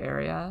whatever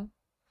area.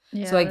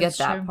 Yeah, so I get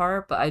that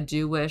part, but I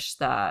do wish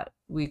that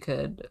we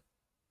could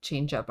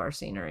change up our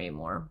scenery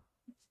more.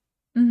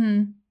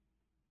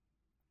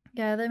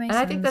 Yeah, that makes sense. And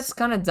I think that's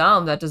kind of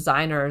dumb that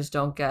designers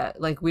don't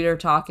get, like we are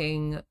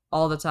talking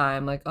all the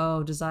time, like,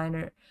 oh,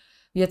 designer,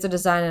 you have to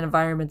design an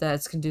environment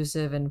that's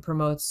conducive and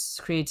promotes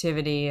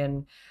creativity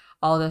and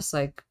all this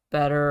like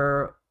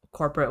better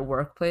corporate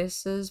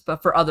workplaces,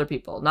 but for other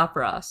people, not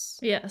for us.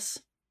 Yes.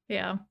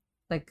 Yeah.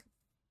 Like,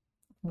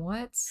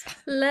 what?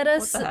 Let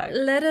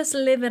us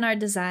live in our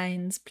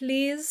designs,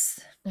 please.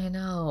 I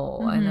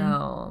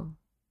know.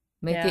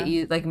 Make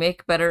it like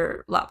make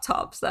better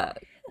laptops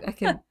that I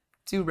can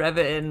do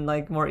Revit in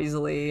like more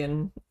easily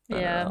and I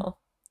don't know.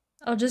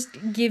 I'll just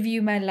give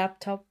you my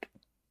laptop.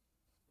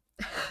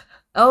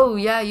 Oh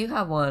yeah, you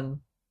have one.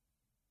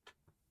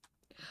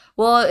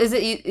 Well, is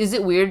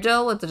it weird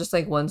though with just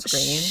like one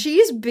screen?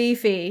 She's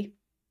beefy.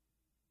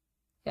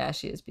 Yeah,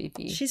 she is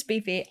beefy. She's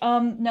beefy.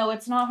 No,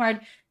 it's not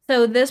hard.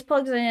 So this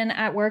plugs in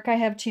at work. I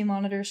have 2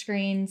 monitor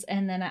screens,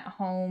 and then at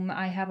home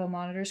I have a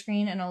monitor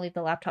screen, and I'll leave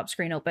the laptop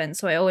screen open.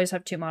 So I always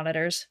have 2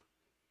 monitors.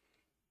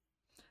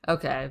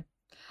 Okay.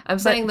 I'm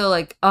saying though,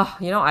 like, oh,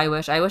 you know, I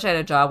wish I had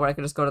a job where I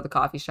could just go to the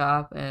coffee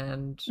shop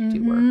and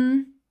do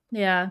work.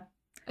 Yeah.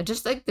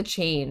 Just like the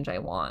change I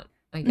want,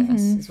 I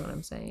guess, is what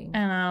I'm saying.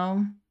 I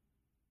know.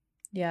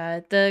 Yeah,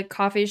 the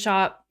coffee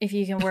shop, if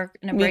you can work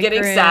in a break room. Me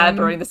getting sad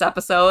during this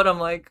episode, I'm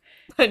like,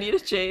 I need a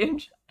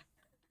change.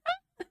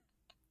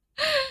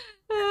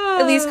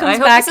 Elise comes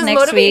back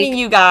next week.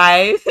 You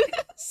guys.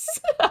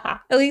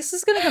 Elise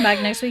is gonna come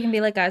back next week and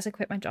be like, guys, I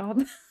quit my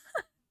job.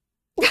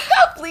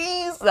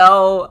 Please.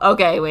 No.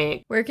 Okay,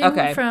 wait.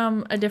 Working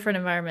from a different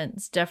environment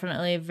is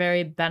definitely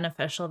very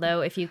beneficial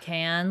though, if you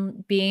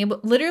can. Being able,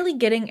 literally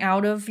getting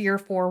out of your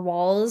 4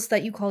 walls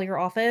that you call your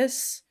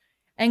office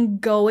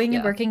and going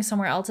and working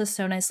somewhere else is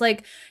so nice.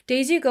 Like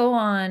days you go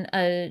on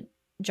a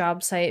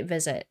job site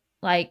visit,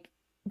 like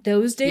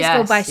those days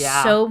go by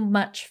so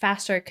much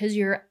faster because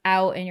you're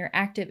out and you're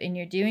active and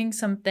you're doing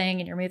something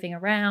and you're moving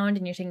around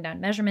and you're taking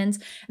down measurements.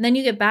 And then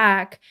you get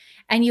back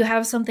and you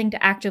have something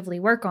to actively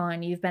work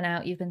on. You've been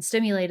out, you've been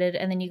stimulated,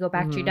 and then you go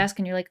back to your desk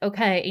and you're like,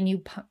 okay. And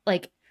you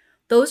like,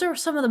 those are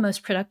some of the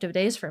most productive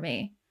days for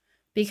me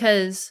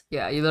because you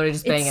literally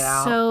just bang it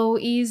out. It's so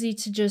easy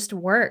to just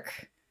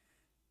work.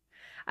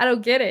 I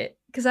don't get it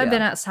because I've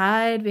been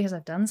outside, because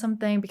I've done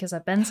something, because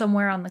I've been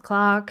somewhere on the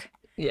clock.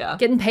 Yeah.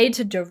 Getting paid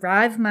to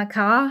drive my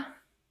car.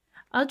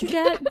 I'll do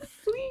that.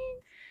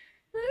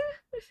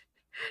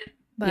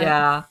 But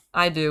Yeah,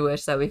 I do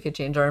wish that we could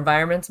change our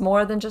environments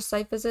more than just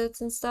site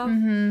visits and stuff.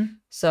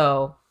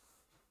 So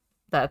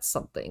that's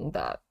something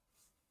that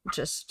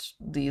just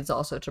leads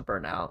also to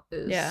burnout,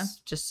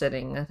 is just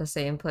sitting at the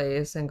same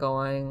place and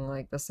going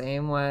like the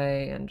same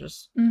way and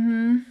just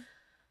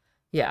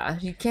yeah,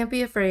 you can't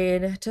be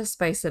afraid to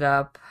spice it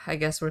up. I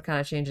guess we're kind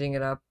of changing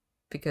it up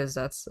because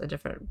that's a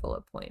different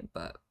bullet point,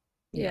 but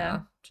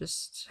yeah,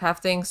 just have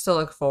things to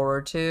look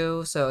forward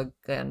to. So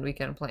again,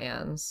 weekend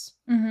plans.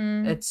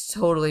 It's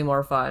totally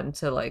more fun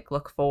to like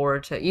look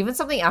forward to even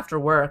something after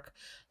work.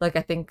 Like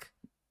I think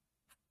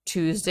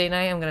Tuesday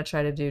night I'm gonna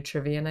try to do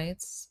trivia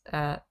nights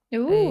at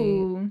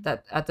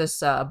this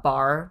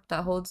bar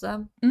that holds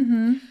them.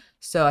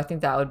 So I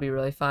think that would be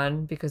really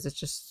fun because it's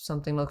just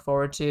something to look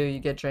forward to. You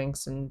get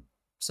drinks and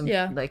some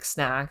like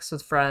snacks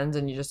with friends,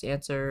 and you just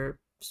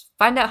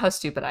find out how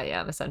stupid I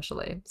am,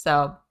 essentially.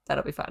 So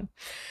that'll be fun.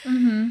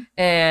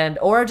 And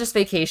or just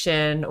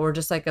vacation, or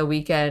just like a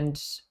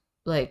weekend,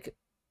 like it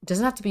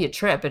doesn't have to be a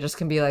trip. It just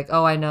can be like,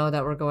 oh, I know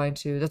that we're going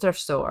to the thrift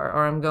store,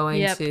 or I'm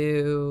going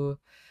to,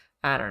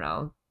 I don't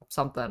know,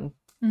 something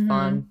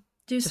fun.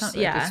 Do just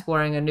something, like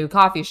exploring a new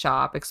coffee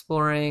shop,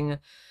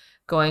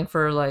 going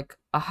for like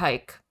a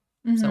hike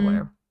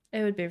somewhere.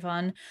 It would be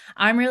fun.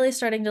 I'm really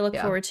starting to look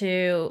forward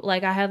to,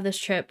 like, I have this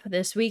trip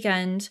this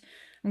weekend.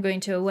 I'm going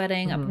to a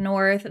wedding up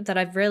north that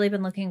I've really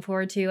been looking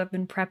forward to. I've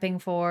been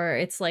prepping for.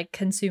 It's like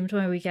consumed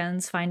my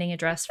weekends finding a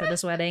dress for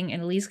this wedding,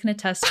 and Elise can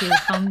attest to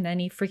how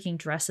many freaking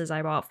dresses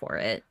I bought for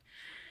it.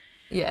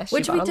 Yeah,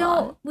 which we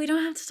don't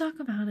have to talk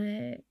about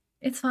it.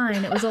 It's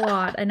fine. It was a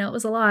lot. I know it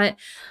was a lot.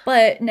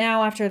 But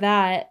now after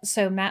that,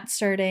 so Matt's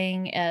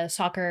starting a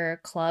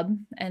soccer club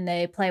and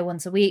they play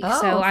once a week.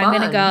 Oh, so fun. I'm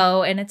going to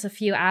go, and it's a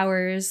few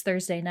hours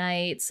Thursday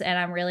nights. And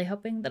I'm really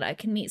hoping that I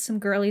can meet some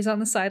girlies on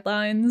the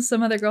sidelines,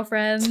 some other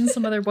girlfriends,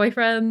 some other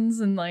boyfriends,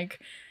 and like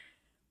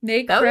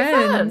make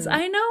friends.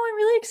 I know. I'm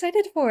really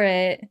excited for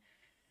it.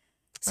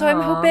 So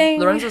I'm hoping.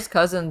 Lorenzo's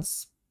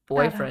cousin's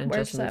boyfriend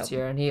just moved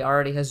here, and he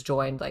already has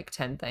joined like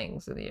 10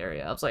 things in the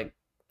area. I was like,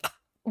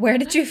 where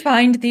did you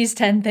find these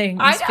 10 things?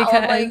 I know,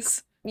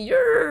 because like,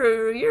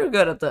 you're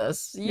good at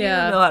this. You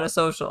know how to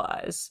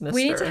socialize, mister.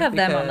 We need to have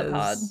them on the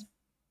pod.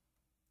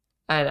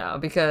 I know,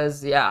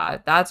 because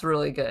that's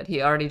really good.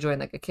 He already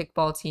joined like a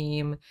kickball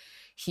team.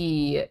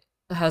 He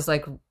has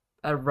like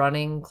a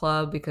running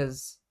club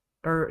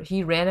or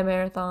he ran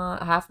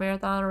a half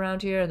marathon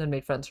around here, and then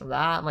made friends from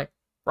that. I'm like,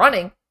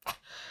 running?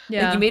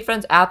 Yeah. Like, you made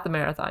friends at the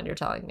marathon, you're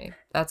telling me.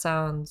 That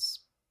sounds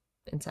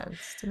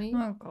intense to me.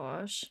 Oh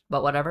gosh.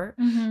 But whatever.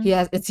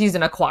 He's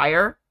in a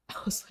choir.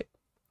 I'm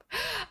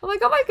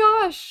like, oh my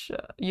gosh,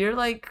 you're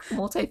like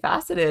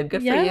multifaceted.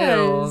 Good for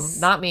you.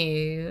 Not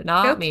me.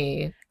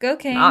 Go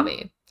King. Not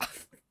me.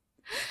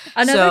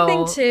 Another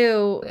thing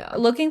too,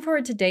 looking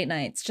forward to date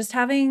nights. Just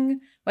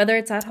having, whether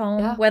it's at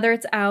home, whether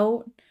it's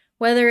out,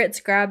 whether it's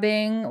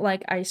grabbing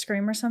like ice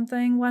cream or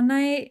something one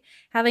night,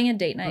 having a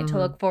date night to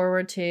look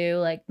forward to.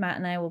 Like Matt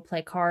and I will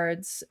play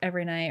cards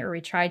every night, or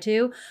we try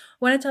to.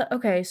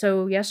 Okay,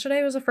 so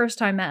yesterday was the first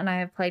time Matt and I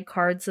have played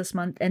cards this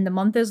month, and the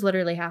month is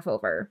literally half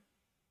over.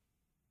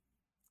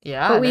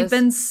 Yeah. But we've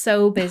been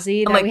so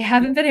busy that we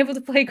haven't been able to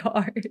play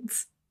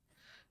cards.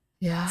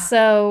 Yeah.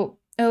 So,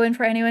 and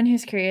for anyone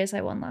who's curious,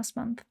 I won last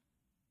month.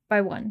 By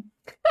one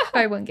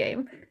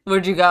game.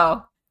 Where'd you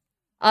go?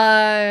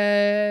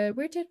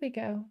 Where did we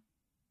go?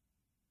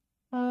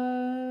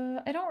 I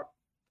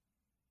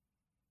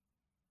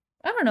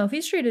don't know if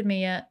he's treated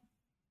me yet.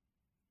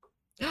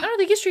 I don't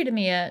think he's treated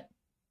me yet.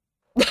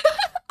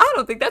 I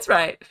don't think that's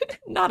right.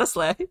 Not a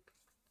slay.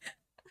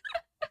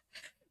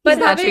 But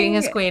he's not treating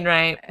his queen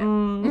right.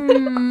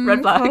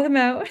 Red flag. Call him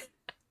out.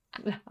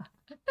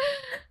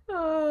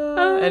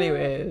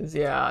 Anyways,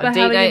 date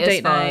night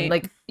is fun.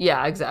 Like,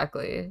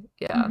 exactly.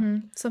 Yeah.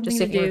 Something just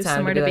taking the time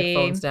somewhere to be.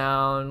 Like, phones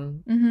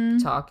down,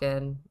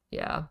 talking.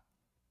 Yeah.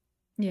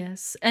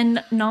 Yes,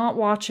 and not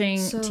watching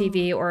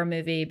TV or a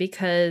movie,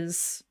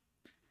 because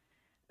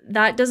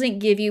that doesn't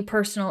give you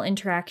personal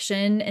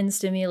interaction and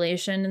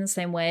stimulation in the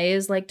same way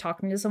as like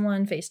talking to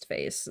someone face to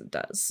face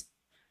does.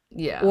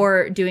 Yeah.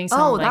 Or doing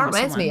something. Oh, that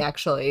reminds me,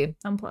 actually.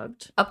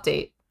 Unplugged.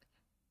 Update.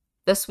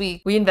 This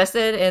week, we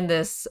invested in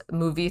this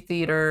movie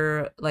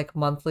theater like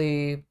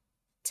monthly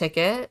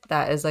ticket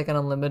that is like an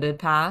unlimited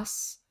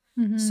pass.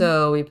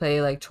 So we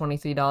pay like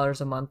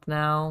 $23 a month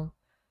now.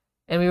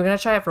 And we were going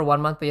to try it for 1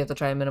 month, but you have to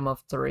try a minimum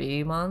of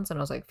 3 months. And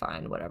I was like,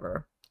 fine,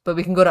 whatever. But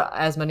we can go to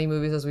as many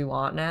movies as we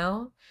want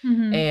now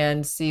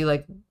and see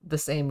like the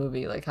same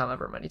movie like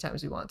however many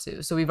times we want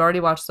to. So we've already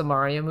watched the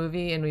Mario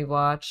movie, and we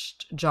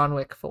watched John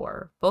Wick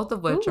 4, both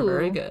of which are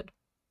very good.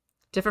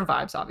 Different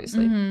vibes,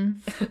 obviously,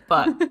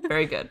 but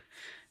very good.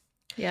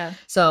 Yeah.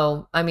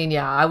 So, I mean,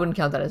 I wouldn't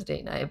count that as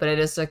date night, but it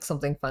is like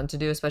something fun to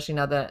do, especially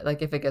now that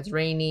like if it gets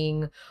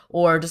raining,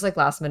 or just like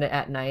last minute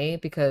at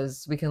night,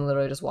 because we can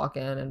literally just walk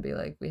in and be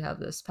like, we have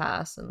this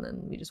pass, and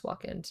then we just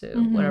walk into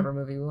whatever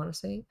movie we want to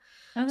see.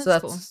 Oh, that's so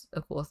that's cool.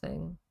 a cool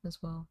thing as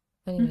well.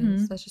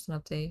 Anyways, that's just an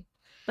update.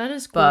 That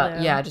is cool. But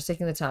though. yeah, just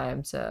taking the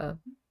time to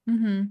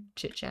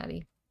chit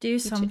chatty. Do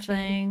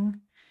something.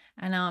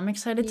 I know. I'm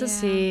excited to Yeah.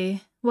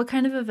 see what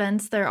kind of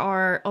events there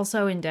are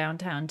also in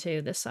downtown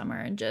too this summer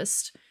and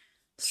just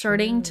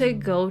starting to True.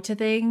 go to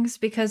things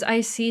because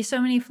I see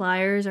so many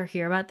flyers or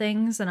hear about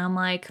things and I'm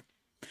like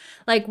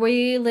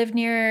we live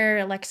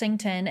near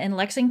Lexington and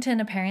Lexington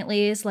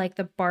apparently is like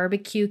the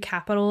barbecue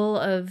capital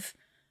of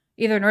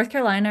either North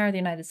Carolina or the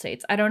United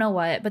States. I don't know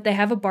what, but they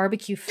have a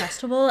barbecue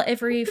festival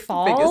every It's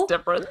the biggest fall.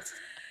 difference.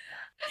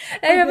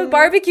 They have a Okay.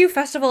 barbecue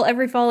festival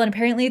every fall, and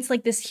apparently it's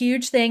like this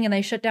huge thing, and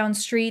they shut down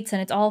streets,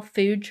 and it's all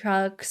food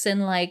trucks,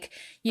 and like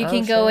you Oh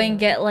can go and shit.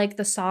 get like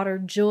the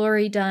soldered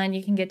jewelry done,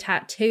 you can get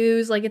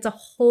tattoos, like it's a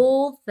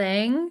whole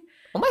thing.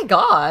 Oh my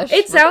gosh. It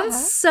What the sounds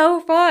heck? so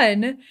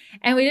fun.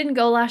 And we didn't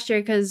go last year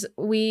because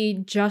we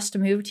just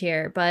moved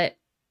here, but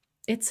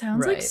it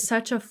sounds like Right.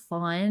 such a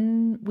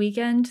fun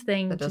weekend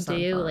thing That to does sound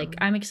do. Like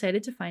fun. I'm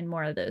excited to find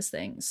more of those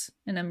things,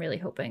 and I'm really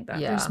hoping that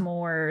there's Yeah.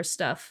 more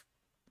stuff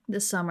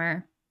this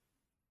summer.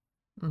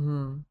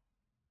 Mm-hmm.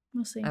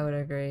 We'll see. I would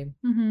agree.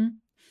 Mm-hmm.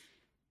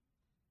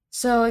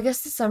 So I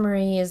guess the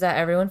summary is that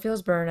everyone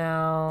feels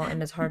burnout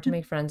and it's hard to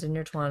make friends in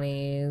your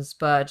 20s,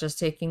 but just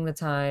taking the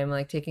time,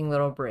 like taking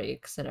little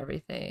breaks and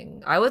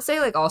everything. I would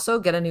say like also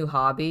get a new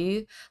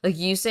hobby. Like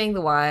you saying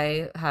the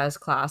Y has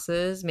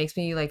classes makes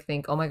me like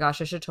think, oh my gosh,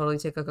 I should totally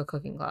take like a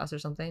cooking class or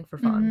something for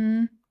fun.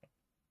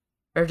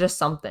 Mm-hmm. Or just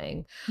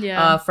something.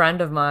 Yeah. A friend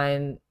of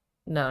mine,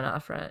 no, not a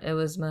friend. It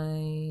was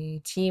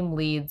my team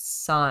lead's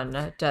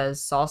son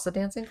does salsa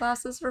dancing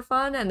classes for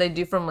fun, and they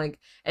do from like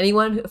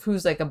anyone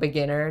who's like a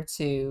beginner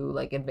to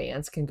like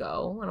advanced can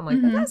go. And I'm like,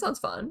 Mm-hmm. that sounds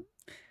fun.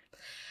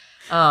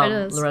 It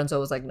is. Lorenzo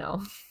was like,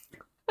 no.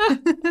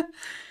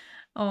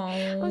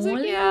 I was like,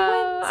 Oh,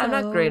 yeah, I'm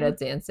not great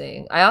Lorenzo. at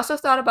dancing. I also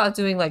thought about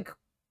doing like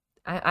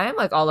I am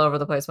like all over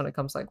the place when it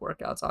comes to like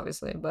workouts,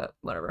 obviously, but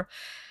whatever.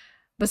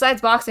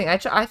 Besides boxing, I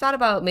thought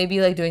about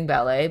maybe like doing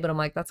ballet, but I'm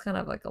like, that's kind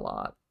of like a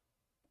lot.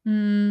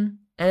 Mm,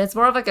 And it's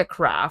more of like a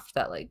craft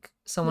that like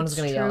someone's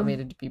that's gonna yell at me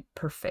true. to be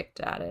perfect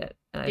at it,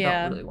 and I don't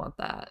Yeah. really want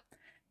that.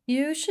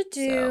 You should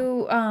So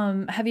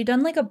do have you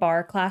done like a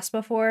bar class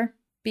before?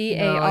 B A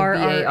no, like R B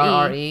A R R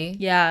R E. E.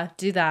 Yeah,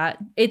 do that.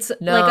 It's like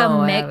a No, I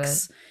haven't.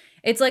 mix.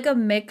 It's like a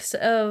mix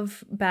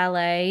of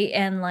ballet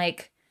and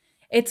like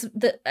it's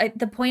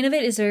the point of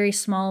it is very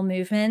small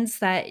movements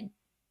that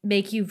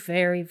make you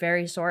very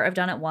very sore. I've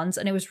done it once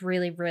and it was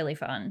really really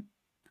fun.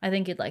 I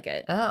think you'd like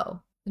it.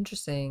 Oh,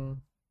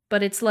 interesting.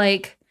 But it's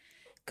like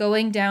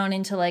going down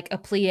into like a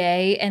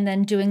plie and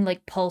then doing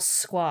like pulse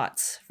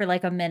squats for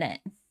like a minute.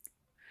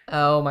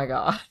 Oh my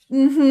god.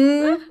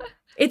 Mm-hmm.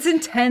 It's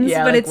intense,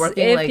 Yeah, but like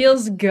working it like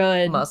feels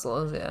good.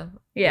 muscles. Yeah,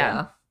 Yeah,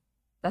 yeah.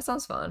 That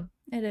sounds fun.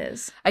 it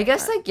is. I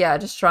guess But like yeah,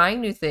 just trying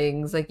new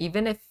things. Like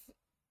even if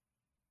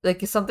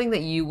like it's something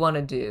that you want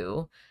to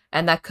do,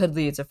 and that could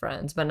lead to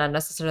friends, but not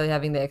necessarily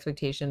having the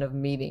expectation of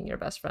meeting your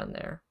best friend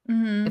there,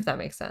 if that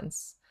makes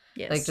sense.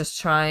 Like yes. just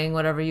trying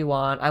whatever you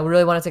want. I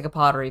really want to take a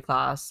pottery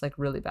class, like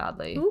really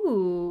badly.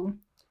 Ooh.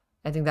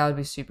 I think that would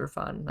be super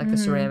fun, like a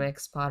Mm-hmm.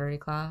 ceramics pottery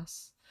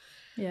class.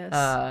 Yes.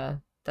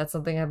 That's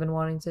something I've been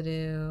wanting to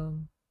do.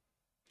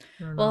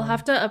 I don't We'll know.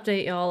 have to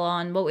update y'all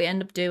on what we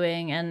end up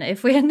doing and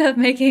if we end up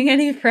making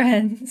any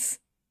friends.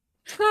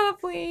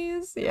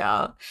 Please,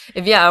 yeah.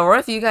 If yeah, or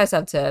if you guys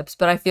have tips,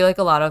 but I feel like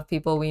a lot of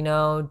people we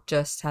know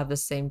just have the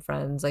same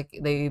friends. Like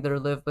they either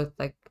live with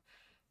like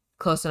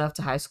close enough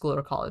to high school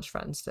or college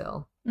friends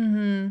still.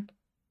 Mm-hmm.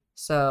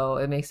 So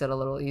it makes it a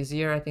little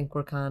easier. I think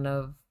we're kind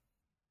of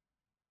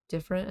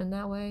different in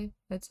that way,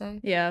 I'd say.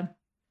 Yeah.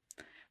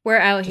 We're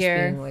out Just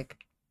being here. like,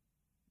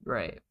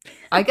 right.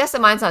 I guess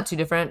that mine's not too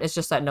different. It's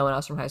just that no one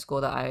else from high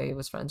school that I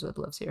was friends with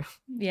lives here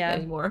Yeah.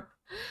 anymore.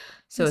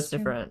 So That's it's true.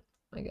 different,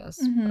 I guess.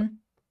 But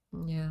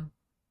Mm-hmm. yeah.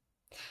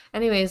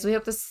 Anyways, we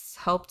hope this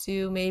helped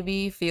you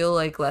maybe feel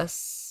like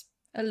less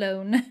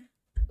Alone.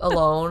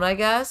 alone, I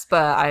guess.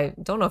 But I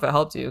don't know if it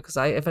helped you because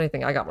if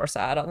anything, I got more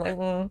sad. I'm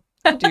like,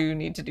 I do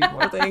need to do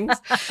more things.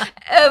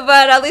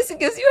 But at least it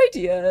gives you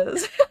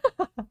ideas.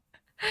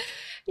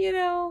 You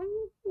know,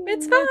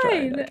 It's I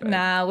tried. fine.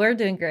 Nah, we're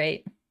doing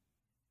great.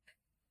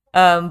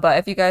 But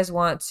if you guys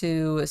want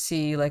to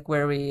see like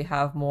where we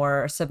have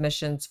more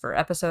submissions for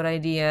episode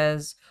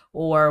ideas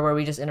or where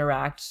we just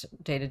interact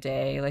day to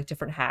day, like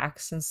different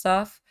hacks and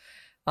stuff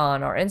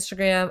on our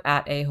Instagram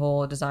at a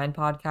whole design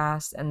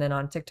podcast and then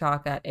on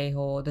TikTok at a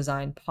whole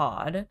design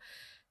pod.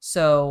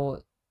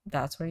 So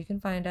that's where you can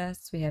find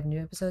us. We have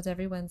new episodes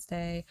every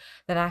Wednesday.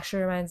 That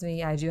actually reminds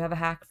me, I do have a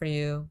hack for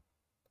you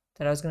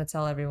that I was going to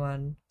tell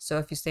everyone. So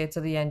if you stay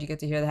to the end, you get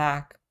to hear the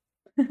hack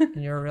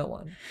and you're a real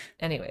one.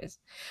 Anyways,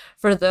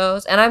 for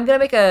those, and I'm gonna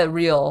make a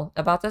reel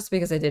about this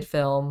because I did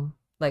film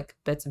like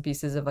bits and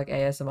pieces of like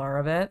ASMR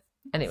of it.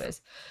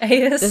 Anyways,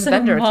 this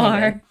vendor came in.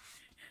 ASMR.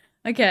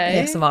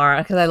 Okay. ASMR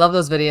because I love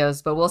those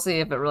videos, but we'll see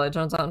if it really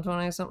turns out into an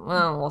ASMR.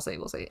 Well, we'll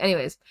see.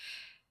 Anyways,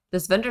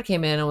 this vendor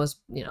came in and was,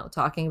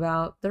 talking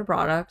about their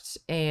product,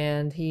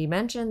 and he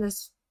mentioned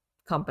this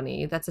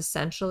company that's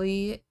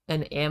essentially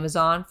an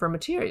Amazon for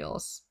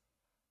materials.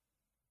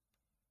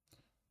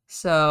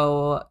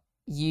 So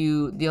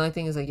the only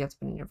thing is like you have to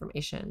put in your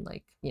information,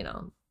 like,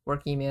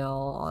 work email,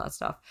 all that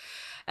stuff.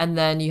 And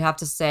then you have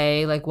to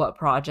say like what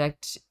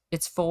project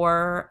it's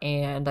for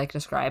and like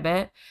describe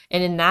it.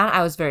 And in that,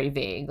 I was very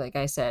vague. Like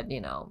I said, you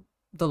know,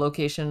 the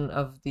location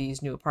of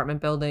these new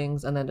apartment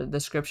buildings, and then the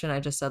description, I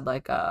just said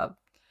like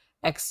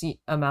X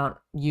amount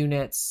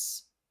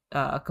units,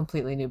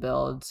 completely new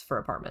builds for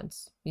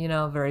apartments. You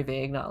know, very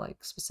vague, not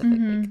like specific.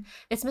 Like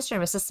it's Mr.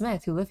 and Mrs.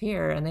 Smith who live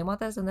here and they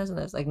want this and this and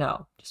this. Like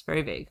no, just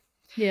very vague.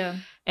 Yeah.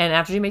 And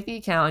after you make the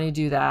account and you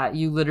do that,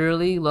 you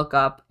literally look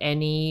up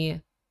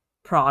any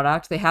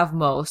product. They have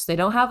most. They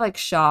don't have like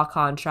Shaw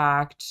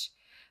Contract.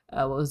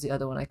 What was the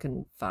other one I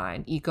couldn't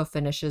find? Eco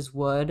Finishes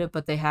Wood,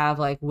 but they have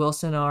like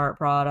Wilson Art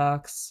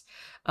products,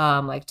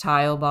 like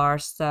Tile Bar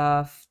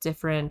stuff,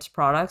 different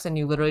products, and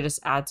you literally just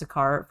add to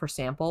cart for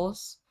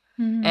samples,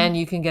 and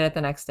you can get it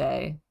the next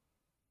day.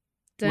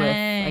 Dang.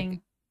 With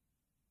like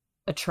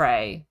a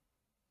tray.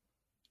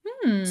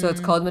 So it's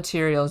called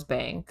Materials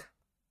Bank.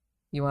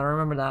 You want to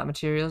remember that,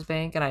 Materials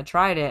Bank? And I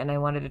tried it, and I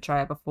wanted to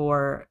try it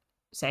before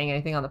saying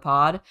anything on the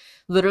pod.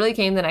 Literally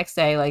came the next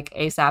day, like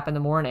ASAP in the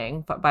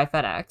morning by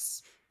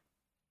FedEx.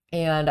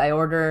 And I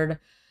ordered,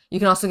 you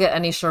can also get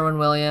any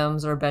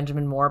Sherwin-Williams or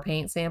Benjamin Moore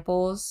paint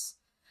samples.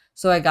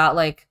 So I got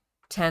like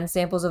 10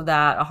 samples of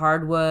that, a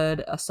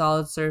hardwood, a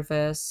solid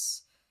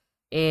surface,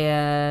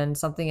 and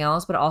something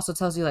else. But it also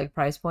tells you like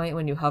price point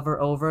when you hover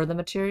over the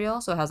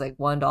material. So it has like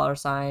 $1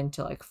 sign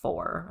to like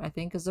 $4, I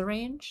think is the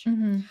range.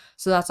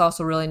 So that's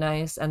also really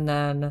nice. And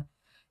then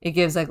it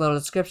gives like little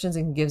descriptions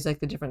and gives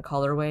like the different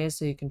colorways.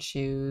 So you can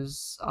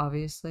choose,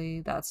 obviously,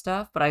 that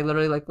stuff. But I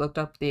literally like looked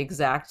up the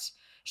exact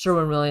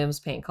Sherwin-Williams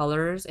paint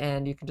colors,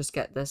 and you can just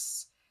get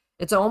this.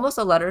 It's almost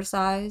a letter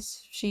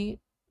size sheet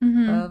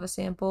of a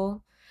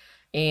sample,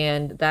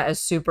 and that is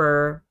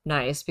super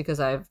nice because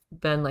I've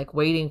been like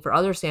waiting for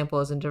other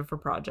samples and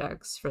different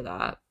projects for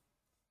that.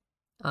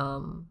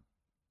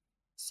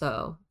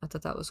 So I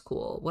thought that was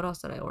cool. What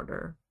else did I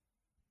order?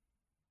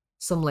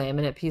 Some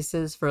laminate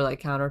pieces for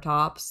like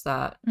countertops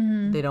that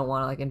they don't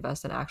want to like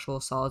invest in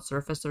actual solid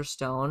surface or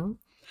stone.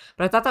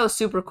 But I thought that was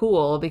super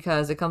cool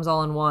because it comes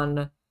all in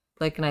one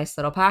like nice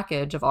little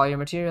package of all your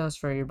materials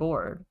for your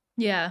board.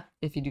 Yeah.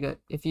 If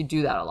you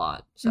do that a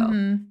lot.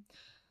 So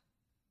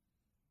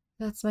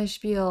that's my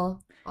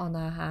spiel on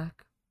that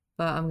hack.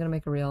 But I'm gonna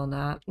make a reel on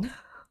that.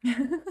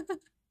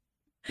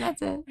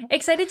 That's it.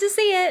 Excited to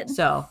see it.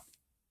 So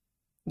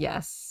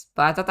yes.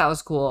 But I thought that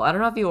was cool. I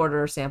don't know if you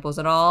order samples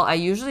at all. I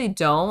usually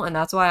don't, and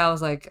that's why I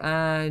was like,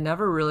 I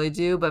never really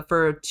do. But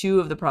for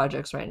 2 of the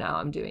projects right now,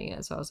 I'm doing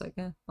it. So I was like,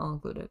 I'll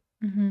include it.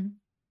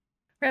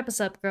 Wrap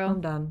us up, girl. I'm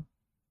done.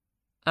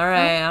 All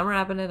right, I'm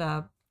wrapping it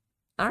up.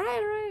 All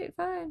right,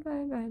 fine.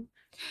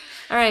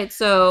 All right,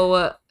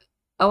 so,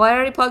 I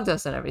already plugged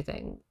us and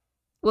everything.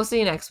 We'll see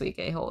you next week,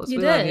 a-holes. We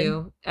love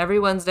you. Every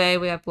Wednesday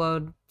we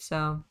upload,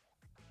 so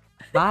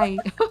bye.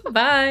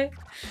 Bye.